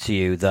to prove to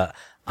you that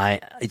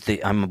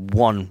I'm a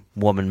one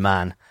woman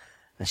man.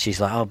 And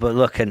she's like, oh, but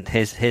look, and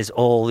here's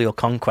all your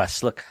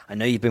conquests. Look, I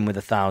know you've been with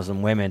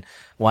 1,000 women.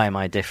 Why am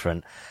I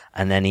different?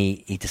 And then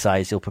he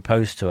decides he'll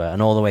propose to her.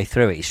 And all the way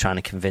through it, he's trying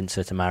to convince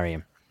her to marry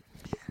him.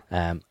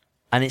 And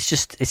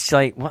it's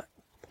like, what?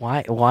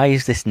 Why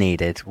is this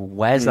needed?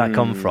 Where's that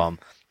come from?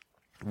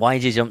 Why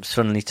did you jump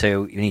suddenly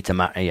to, you need to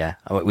marry? Yeah,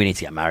 we need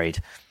to get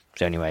married. It's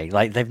the only way.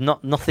 Like,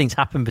 nothing's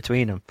happened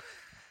between them.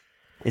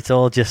 It's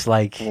all just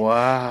like,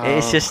 wow.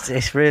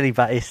 It's really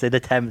bad. It's an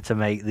attempt to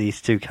make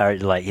these two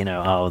characters like,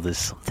 there's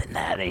something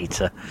there. They need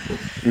to,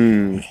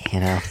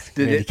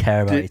 really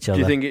care about each other.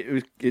 Do you think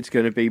it's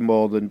going to be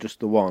more than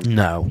just the one?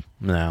 No,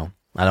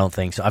 I don't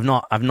think so.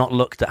 I've not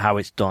looked at how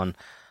it's done.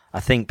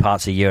 I think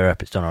parts of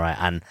Europe it's done all right.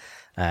 And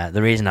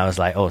the reason I was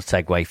like,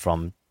 segue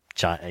from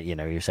China, you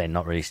were saying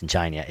not released in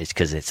China yet, is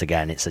because it's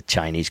a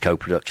Chinese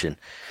co-production.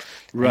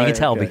 Right, you can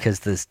tell because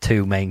there's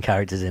two main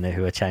characters in it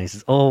who are Chinese.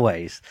 It's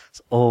always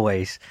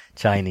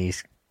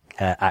Chinese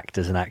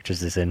actors and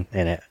actresses in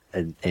it,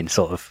 in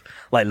sort of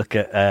like, look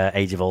at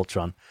Age of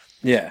Ultron.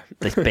 Yeah,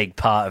 this big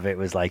part of it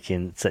was like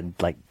in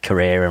like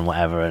Korea and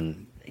whatever,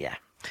 and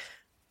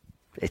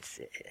it's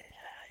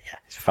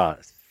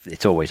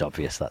always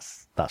obvious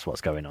that's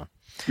what's going on.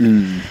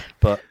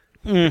 But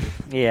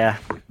yeah.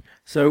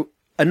 So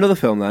another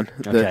film then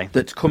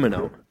that's coming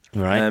out.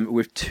 Right.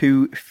 With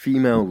 2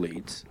 female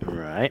leads.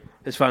 Right.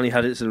 It's finally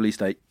had its release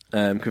date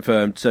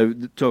confirmed. So,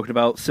 talking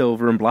about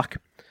Silver and Black,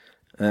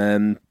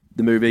 the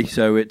movie.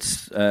 So,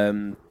 it's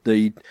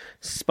the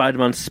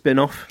Spider-Man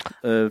spin-off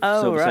of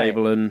Silver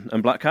Sable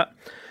and Black Cat.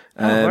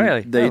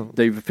 Really?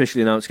 They've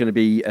officially announced it's going to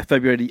be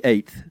February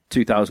 8th,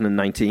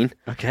 2019.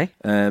 Okay.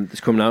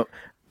 It's coming out.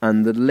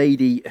 And the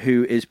lady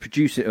who is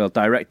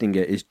directing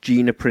it is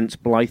Gina Prince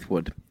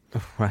Blythewood.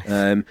 Right.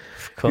 Of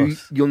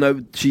course. You'll know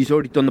she's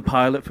already done the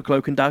pilot for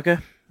Cloak and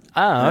Dagger.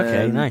 Ah,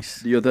 okay,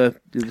 nice. The other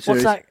series.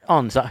 What's that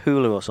on? Is that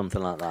Hulu or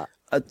something like that?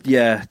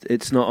 Yeah,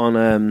 it's not on.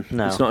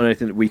 No. It's not on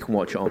anything that we can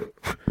watch it on.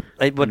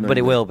 But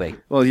it will be.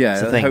 Well, yeah.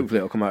 Hopefully,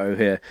 it'll come out over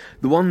here.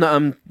 The one that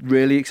I'm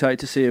really excited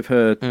to see of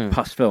her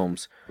past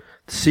films,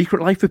 The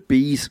Secret Life of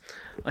Bees.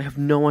 I have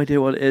no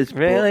idea what it is.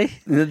 Really?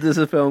 There's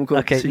a film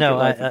called The Secret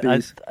Life of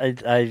Bees.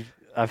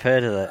 I've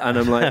heard of it, and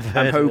I'm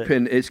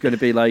hoping it's going to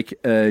be like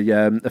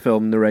a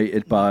film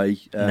narrated by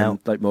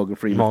like Morgan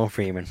Freeman. Morgan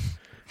Freeman.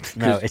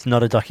 No, it's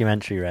not a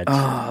documentary, Reg.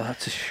 Oh,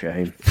 that's a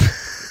shame.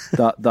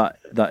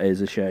 that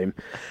is a shame.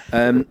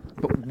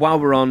 But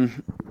while we're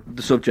on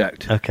the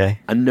subject, I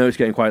know it's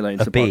getting quite late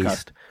into the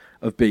podcast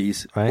of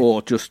bees, right?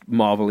 Or just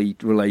Marvel-y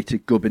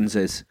related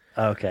gubbinses.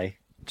 Okay.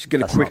 Just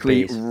going to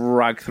quickly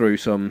rag through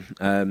some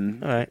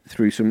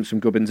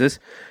gubbinses.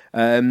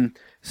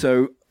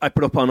 So I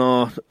put up on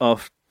our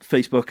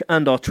Facebook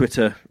and our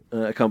Twitter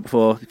account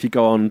before. If you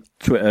go on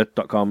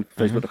twitter.com,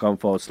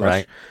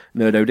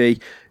 facebook.com/NerdOD,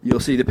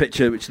 you'll see the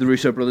picture which the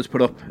Russo brothers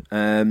put up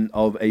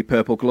of a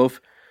purple glove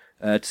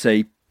to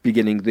say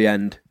beginning the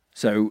end.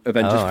 So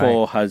Avengers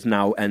 4 has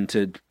now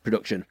entered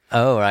production.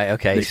 Oh, right,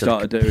 okay. They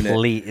started doing it.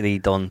 Completely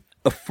done.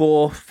 A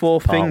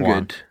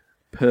four-fingered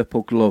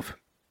purple glove.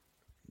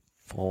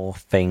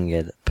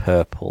 4-fingered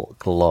purple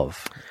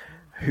glove.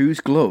 Whose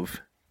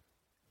glove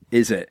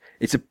is it?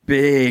 It's a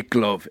big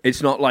glove.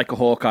 It's not like a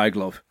Hawkeye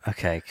glove.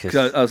 Okay,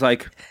 because I was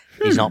like,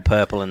 he's not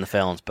purple in the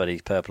films, but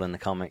he's purple in the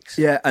comics.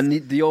 Yeah, and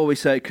they always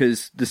say,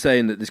 because they're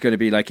saying that there's going to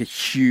be like a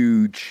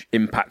huge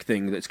impact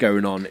thing that's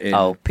going on in.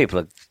 Oh, people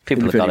have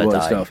got to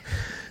die. Stuff.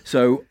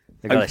 So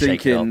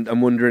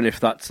I'm wondering if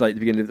that's like the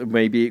beginning.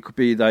 Maybe it could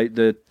be like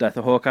the death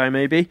of Hawkeye,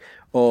 maybe,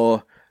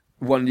 or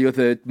one of the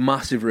other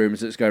massive rumours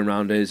that's going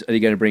around is, are they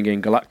going to bring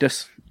in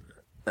Galactus?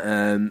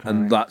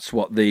 And that's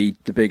what the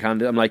big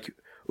hand is. I'm like,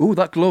 ooh,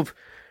 that glove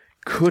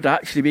could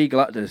actually be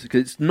Galactus,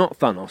 because it's not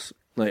Thanos,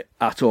 like,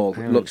 at all.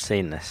 I haven't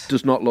seen this.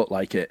 Does not look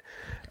like it.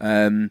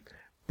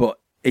 But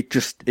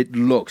it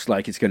looks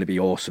like it's going to be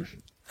awesome.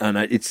 And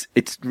it's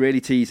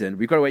really teasing.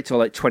 We've got to wait till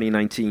like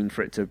 2019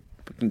 for it to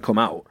come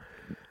out.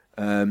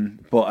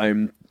 But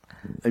I'm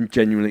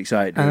genuinely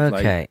excited with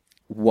like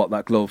what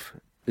that glove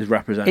is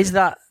representing.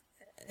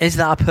 Is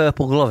that a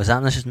purple glove? Is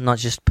that not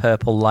just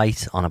purple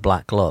light on a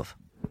black glove?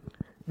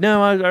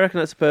 No, I reckon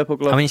that's a purple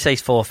glove. I mean, you say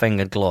he's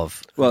 4-fingered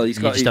glove. Well, you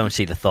just don't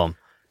see the thumb.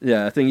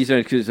 Yeah, I think he's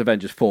only because it's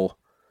Avengers 4.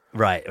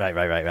 Right. That's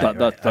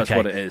okay.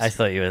 what it is. I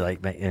thought you were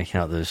like making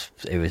out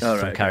it was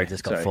some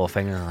character's got 4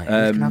 fingers. I'm like,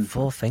 you can have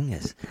 4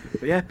 fingers.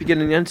 But yeah,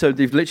 beginning and end. So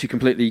they've literally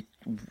completely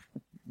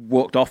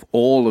walked off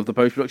all of the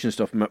post-production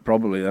stuff,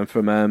 probably then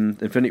from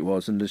Infinity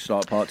Wars, and just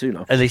start part 2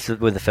 now. At least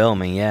with the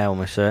filming, yeah,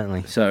 almost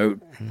certainly. So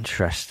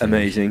interesting,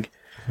 amazing.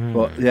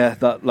 But yeah,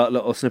 that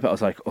little snippet, I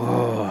was like,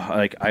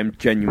 I'm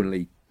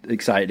genuinely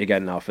excited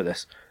again now for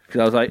this, because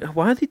I was like,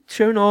 why are they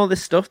showing all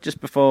this stuff just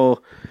before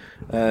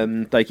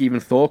even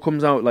Thor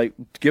comes out? Like,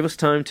 give us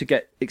time to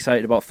get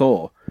excited about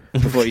Thor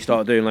before you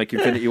start doing like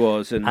Infinity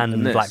Wars and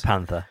this. Black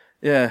Panther.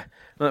 Yeah,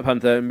 Black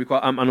Panther, and we've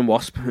got Ant-Man and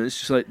Wasp. It's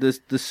just like there's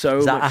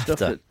so much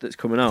stuff that's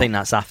coming out. I think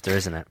that's after,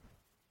 isn't it?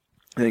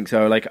 I think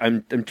so. Like,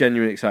 I'm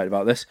genuinely excited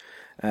about this.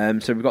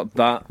 So we've got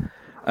that.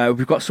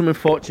 We've got some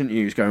unfortunate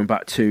news going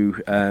back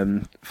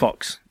to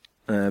Fox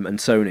and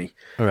Sony.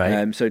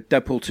 Right. So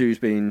Deadpool 2's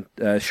been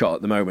shot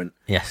at the moment.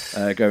 Yes.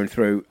 Going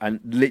through, and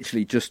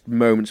literally just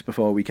moments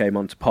before we came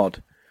onto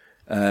pod,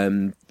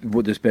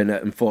 there's been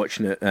an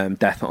unfortunate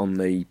death on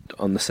the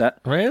set.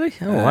 Really?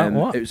 Oh,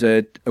 what? It was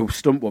a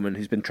stunt woman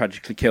who's been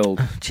tragically killed.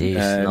 Jeez,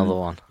 another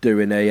one.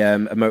 Doing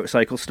a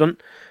motorcycle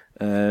stunt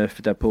for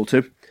Deadpool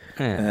 2.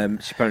 Yeah.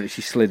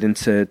 She slid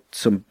into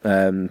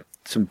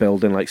some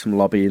building, like some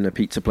lobby in a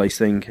pizza place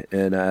thing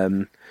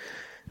in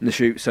the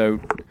shoot. So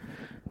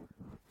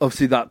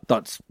obviously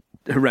that's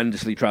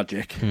horrendously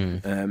tragic,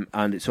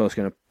 and it's also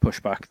going to push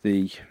back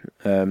the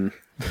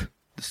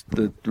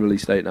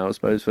release date now, I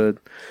suppose, for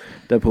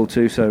Deadpool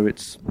 2. So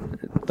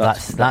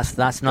that's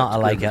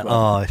not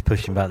it's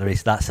pushing back the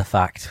release. That's a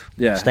fact.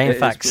 Yeah, staying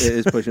facts. It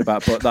is pushing it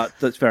back, but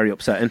that's very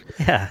upsetting.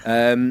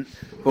 Yeah.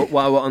 But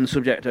while we're on the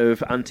subject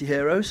of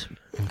anti-heroes,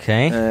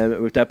 okay,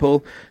 with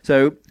Deadpool,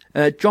 so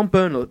John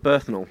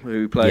Bernthal,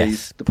 who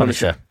plays the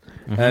Punisher,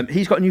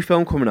 he's got a new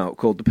film coming out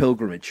called The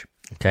Pilgrimage.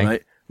 Okay,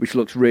 right, which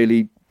looks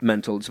really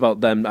mental. It's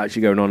about them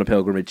actually going on a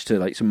pilgrimage to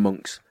like some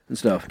monks and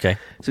stuff. Okay,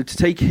 so to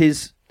take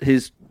his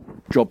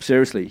job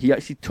seriously, he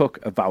actually took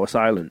a vow of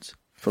silence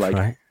for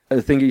I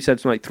think he said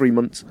something like 3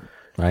 months.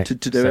 Right. To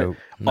do it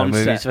no on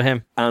movies set for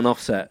him and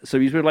offset. So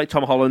he's with like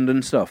Tom Holland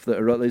and stuff. That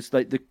are it's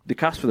like the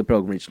cast for The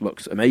Pilgrimage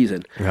looks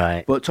amazing.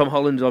 Right. But Tom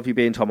Holland's obviously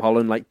being Tom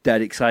Holland, like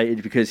dead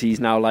excited because he's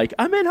now like,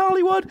 I'm in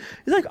Hollywood.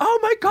 He's like, oh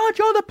my god,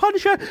 you're the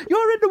Punisher.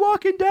 You're in The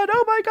Walking Dead.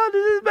 Oh my god,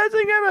 this is the best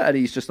thing ever. And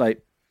he's just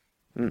like,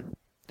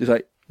 just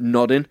like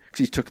nodding because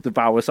he's took the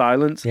vow of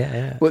silence.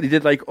 Yeah. But he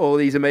did like all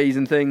these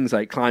amazing things,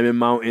 like climbing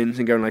mountains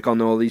and going like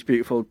on all these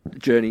beautiful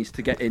journeys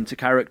to get into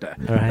character.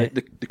 Right.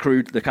 Like the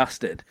crew, the cast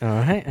did. All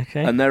right.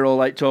 Okay. And they're all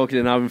like talking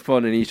and having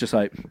fun, and he's just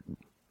like,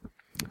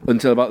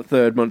 until about the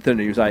 3rd month in,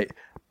 he was like,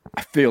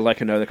 I feel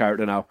like I know the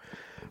character now.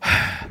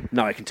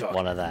 Now I can talk.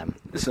 One of them.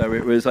 So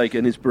it was like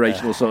an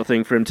inspirational sort of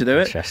thing for him to do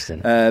it.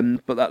 Interesting.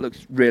 But that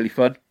looks really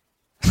fun.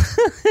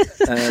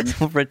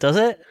 Does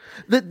it?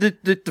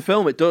 The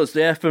film, it does.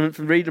 Yeah, from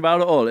reading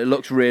about it all, it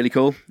looks really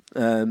cool.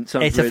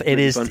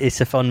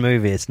 It's a fun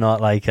movie. It's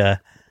not like I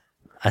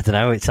don't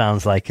know. It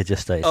sounds like a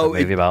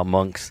movie about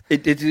monks.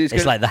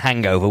 It's like The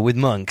Hangover with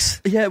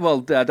monks. Yeah,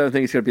 well, I don't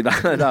think it's going to be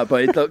that,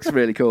 but it looks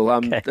really cool.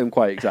 I'm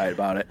quite excited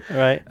about it.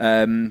 Right.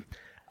 And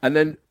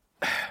then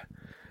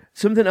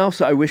something else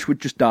that I wish would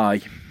just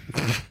die.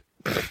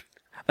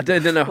 I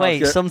didn't know how.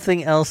 Wait,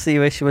 something else you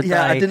wish would die?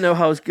 Yeah, I didn't know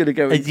how I was going to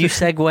go. Are you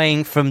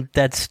segueing from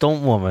Dead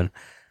Stunt Woman?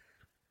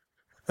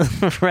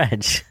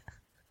 Reg.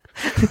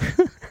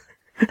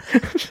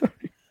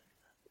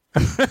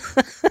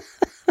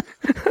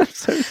 I'm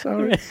so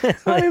sorry.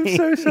 I am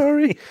so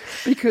sorry.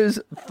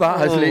 Because that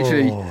has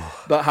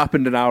that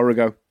happened an hour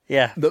ago.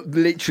 Yeah.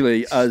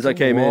 Literally, as I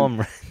came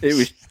in, it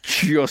was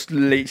just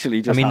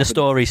literally just the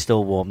story's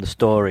still warm. The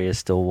story is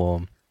still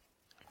warm.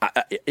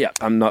 Yeah,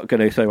 I'm not going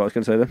to say what I was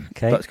going to say then.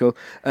 Okay. That's cool.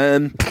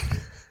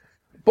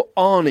 But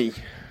Arnie,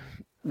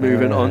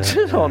 moving on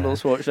to Arnold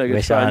Schwarzenegger.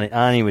 Wish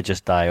Arnie would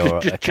just die,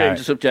 or just change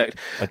the subject.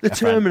 The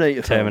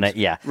Terminator films.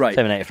 Yeah, right.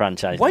 Terminator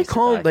franchise. Why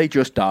can't they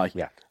just die?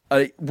 Yeah.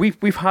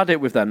 We've had it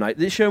with them. Like,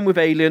 they're shown with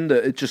Alien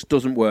that it just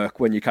doesn't work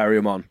when you carry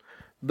them on.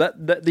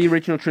 That the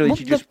original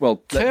trilogy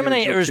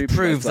Terminator has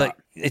proved that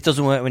it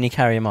doesn't work when you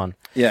carry them on.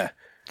 Yeah.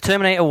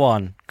 Terminator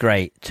 1,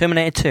 great.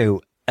 Terminator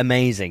 2,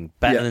 amazing.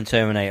 Better than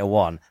Terminator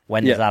 1.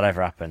 When does that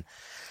ever happen?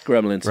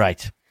 Gremlins.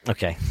 Right.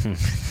 Okay.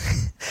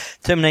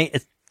 Terminator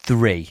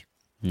 3,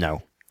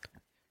 no.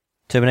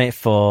 Terminator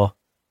 4,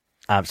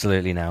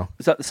 absolutely no.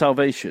 Is that The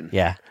Salvation?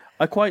 Yeah.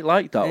 I quite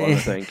like that one, I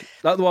think.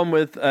 That the one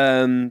with...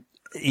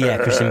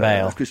 Christian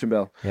Bale. Christian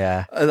Bale.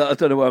 Yeah. I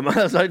don't know what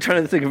I was like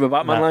trying to think of a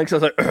Batman line,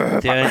 because I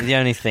was like... the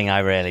only thing I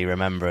really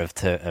remember of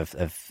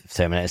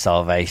Terminator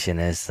Salvation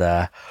is...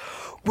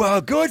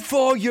 well, good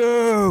for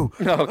you!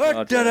 Oh,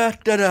 God,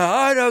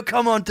 I don't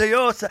come on to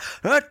your side.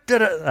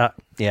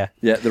 Yeah.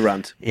 Yeah, the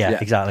rant. Yeah,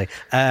 exactly.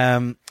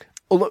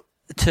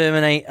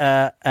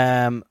 Terminator,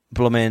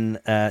 blooming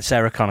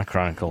Sarah Connor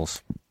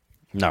Chronicles.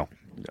 No.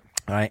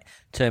 All right.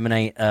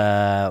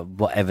 Terminator,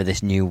 whatever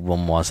this new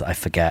one was, I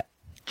forget.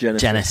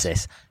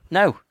 Genesis.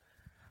 No.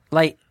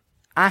 Like,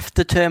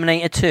 after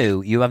Terminator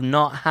 2, you have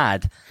not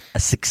had a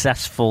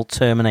successful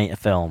Terminator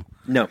film.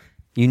 No.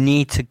 You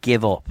need to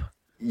give up.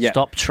 Yeah.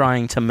 Stop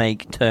trying to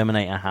make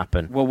Terminator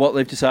happen. Well, what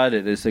they've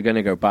decided is they're going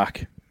to go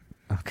back.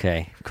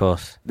 Okay, of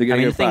course. I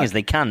mean, the thing is,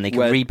 they can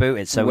reboot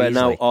it so easily.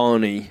 Now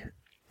Arnie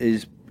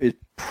is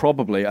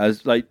probably,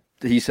 as like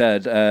he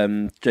said,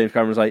 James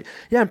Cameron's like,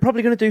 yeah, I'm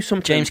probably going to do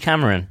something. James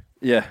Cameron?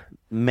 Yeah.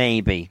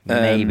 Maybe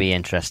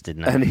interested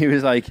now. And he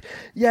was like,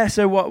 yeah,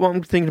 so what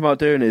I'm thinking about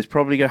doing is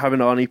probably having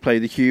Arnie play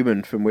the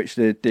human from which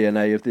the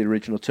DNA of the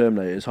original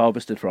Terminator is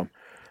harvested from.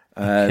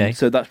 Okay.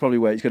 So that's probably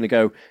where it's going to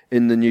go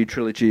in the new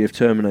trilogy of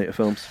Terminator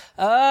films.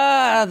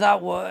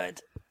 That word.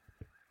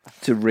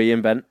 To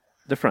reinvent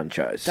the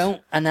franchise.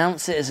 Don't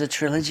announce it as a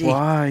trilogy.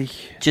 Why?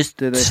 Just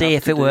see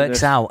if it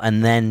works out,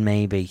 and then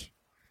maybe.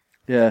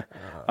 Yeah,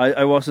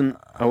 I wasn't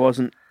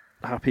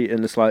happy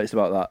in the slightest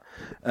about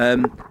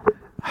that.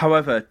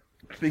 However,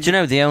 do you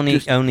know the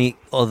only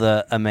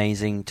other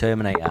amazing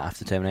Terminator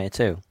after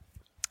Terminator 2?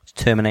 It's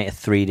Terminator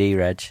 3D,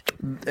 Reg.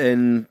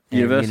 In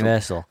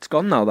Universal. It's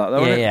gone now,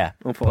 though, isn't it? Yeah.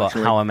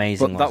 Unfortunately. But how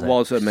amazing that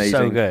was amazing.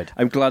 So good.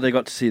 I'm glad I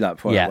got to see that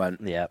before I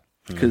went. Yeah.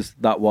 Because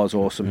that was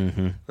awesome.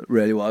 Mm-hmm. It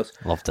really was.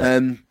 Loved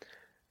it.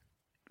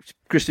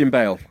 Christian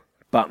Bale,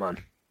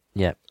 Batman.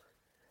 Yep.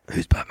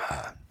 Who's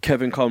Batman?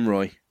 Kevin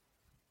Conroy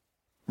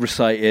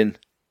reciting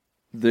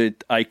the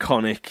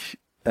iconic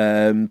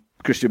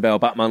Christian Bale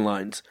Batman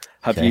lines.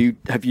 Have you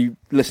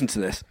listened to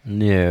this?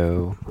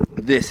 No.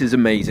 This is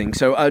amazing.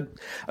 So I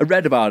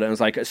read about it and I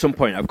was like, at some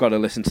point I've got to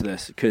listen to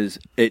this because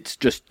it's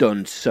just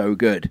done so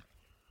good.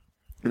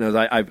 And I was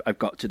like, I've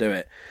got to do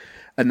it.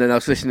 And then I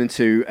was listening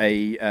to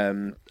a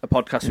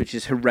podcast which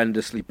is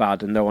horrendously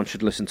bad, and no one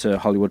should listen to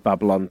Hollywood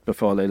Babylon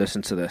before they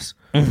listen to this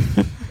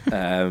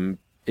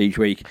each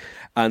week.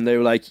 And they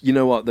were like, you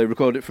know what? They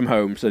record it from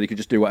home so they could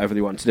just do whatever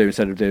they want to do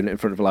instead of doing it in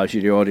front of a live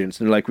studio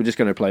audience. And like, we're just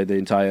going to play the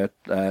entire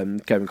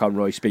Kevin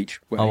Conroy speech.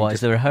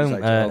 Is there a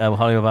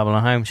Hollywood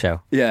Babylon home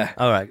show? Yeah.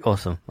 All right,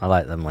 awesome. I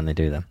like them when they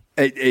do them.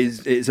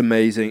 It's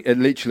amazing.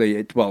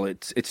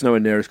 It's nowhere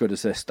near as good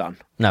as this, Dan.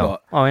 No,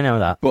 I know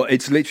that. But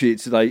it's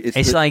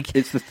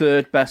the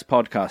third best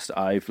podcast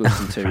I've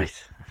listened to.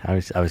 Right. I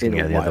was going to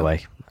go the other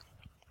way,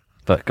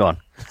 but go on.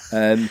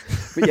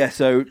 But yeah,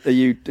 so are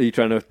you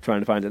trying to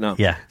find it now?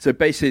 Yeah. So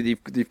basically,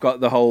 they've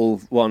got the whole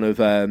one of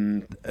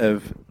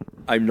it's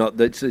not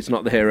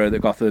the hero that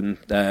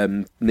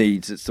Gotham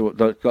needs. It's got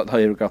the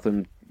hero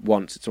Gotham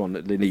wants. It's the one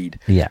that they need.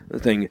 Yeah. The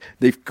thing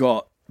they've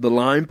got. The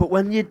line, but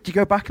when you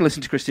go back and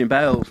listen to Christian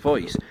Bale's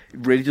voice, it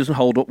really doesn't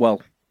hold up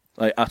well,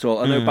 like at all.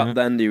 I know back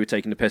then you were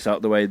taking the piss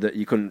out the way that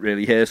you couldn't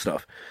really hear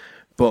stuff,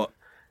 but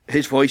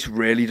his voice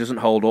really doesn't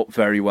hold up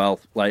very well,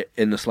 like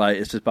in the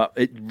slightest.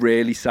 It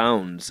really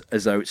sounds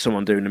as though it's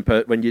someone doing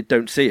when you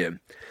don't see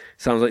him.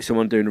 It sounds like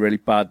someone doing a really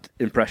bad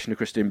impression of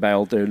Christian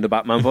Bale doing the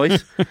Batman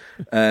voice.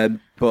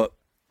 But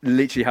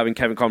literally having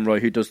Kevin Conroy,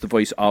 who does the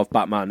voice of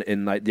Batman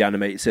in like the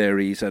animated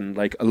series and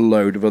like a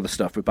load of other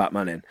stuff with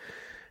Batman in.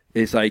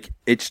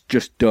 It's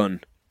just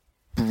done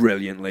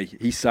brilliantly.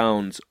 He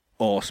sounds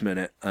awesome in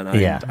it, and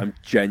I'm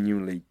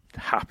genuinely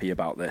happy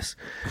about this.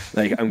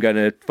 Like, I'm going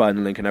to find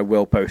the link, and I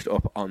will post it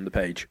up on the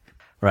page.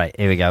 Right,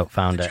 here we go.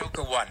 Found it.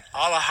 Joker won.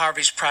 All of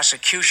Harvey's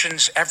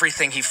prosecutions,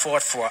 everything he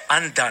fought for,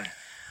 undone.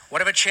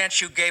 Whatever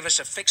chance you gave us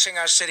of fixing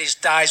our cities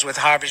dies with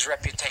Harvey's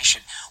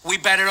reputation. We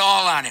bet it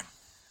all on him.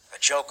 The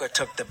Joker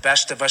took the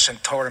best of us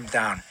and tore him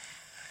down.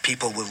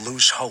 People will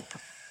lose hope.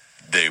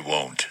 They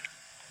won't.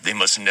 They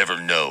must never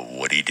know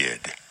what he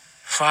did.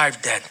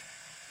 5 dead.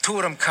 2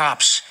 of them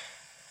cops.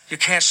 You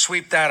can't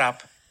sweep that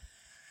up.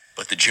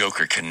 But the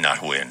Joker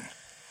cannot win.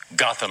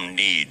 Gotham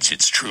needs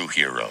its true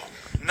hero.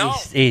 No.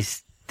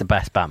 He's the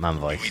best Batman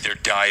voice. You either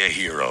die a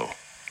hero,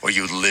 or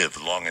you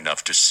live long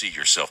enough to see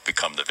yourself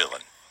become the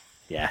villain.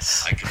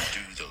 Yes. I can do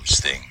those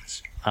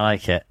things. I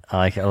like it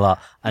a lot.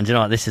 And do you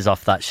know what? This is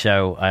off that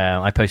show.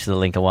 I posted a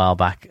link a while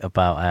back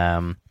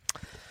about...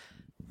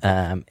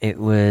 it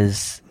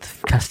was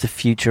the cast of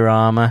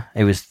Futurama.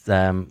 It was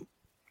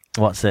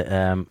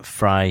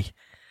Fry,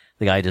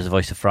 the guy who does the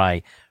voice of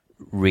Fry,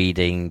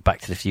 reading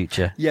Back to the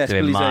Future. Yes,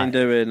 Billy Zane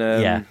doing.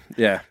 Yeah,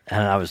 and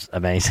that was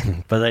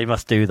amazing. But they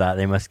must do that.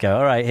 They must go,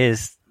 all right,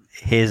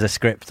 here's a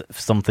script of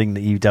something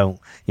that you don't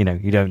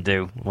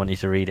do. I want you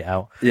to read it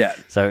out. Yeah.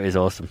 So it is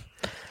awesome.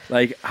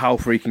 Like, how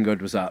freaking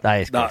good was that?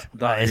 That is good.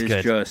 That is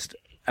good. Just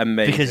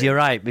amazing. Because you're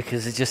right,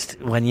 because it's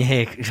just, when you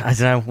hear, I don't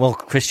know, well,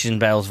 Christian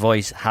Bale's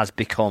voice has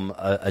become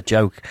a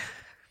joke.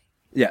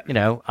 Yeah. You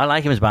know, I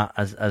like him as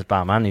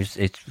Batman.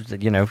 It's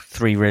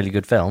 3 really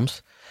good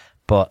films,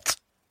 but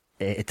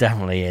it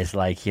definitely is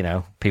like,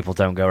 people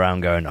don't go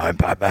around going, I'm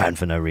Batman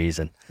for no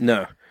reason.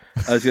 No.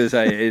 I was going to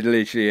say, it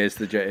literally is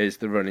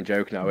the running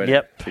joke now, isn't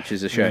it? Which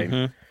is a shame.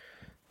 Mm-hmm.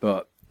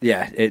 But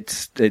yeah,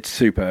 it's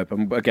superb.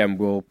 And again,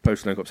 we'll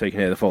post a link up so you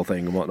can hear the full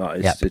thing and whatnot.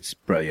 It's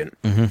brilliant.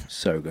 Mm-hmm.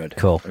 So good.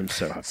 Cool. I'm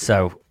so happy.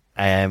 So,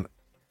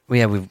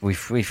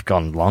 we've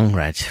gone long,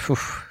 Reg.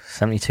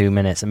 72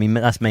 minutes. I mean,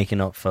 that's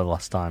making up for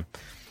lost time.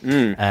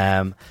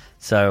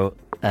 So,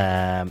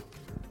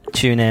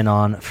 tune in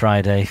on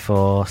Friday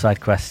for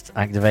SideQuest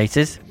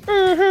activated.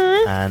 Mm-hmm.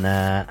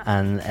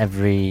 and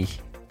every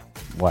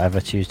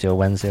Tuesday or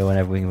Wednesday or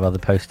whenever we can bother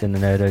posting the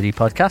Nerd OD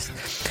podcast.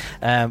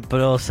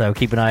 But also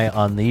keep an eye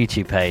on the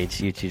YouTube page,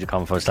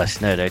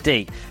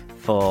 youtube.com/NerdOD.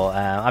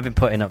 I've been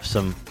putting up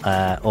some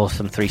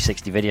awesome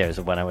 360 videos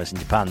of when I was in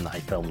Japan that I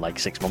filmed like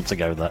 6 months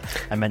ago that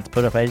I meant to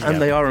put up ages ago.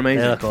 And they are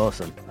amazing. They look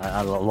awesome.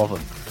 I love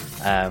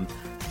them.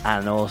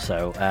 And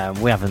also,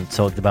 we haven't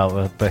talked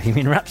about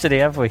Bohemian Rhapsody,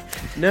 have we?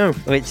 No.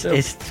 Which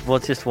is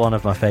just one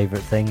of my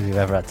favourite things we've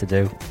ever had to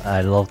do. I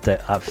loved it,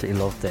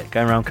 absolutely loved it.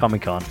 Going around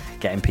Comic-Con,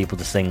 getting people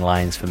to sing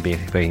lines from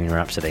Bohemian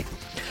Rhapsody.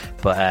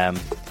 But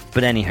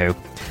anywho,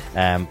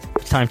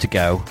 it's time to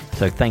go.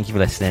 So thank you for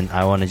listening.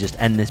 I want to just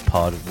end this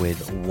pod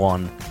with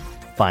one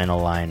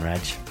final line,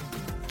 Reg.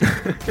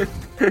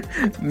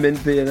 Mint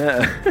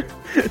Viennetta.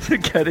 So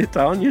get it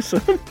down, you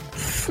son.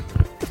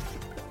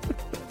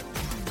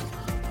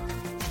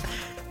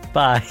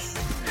 Bye.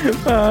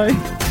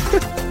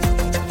 Bye.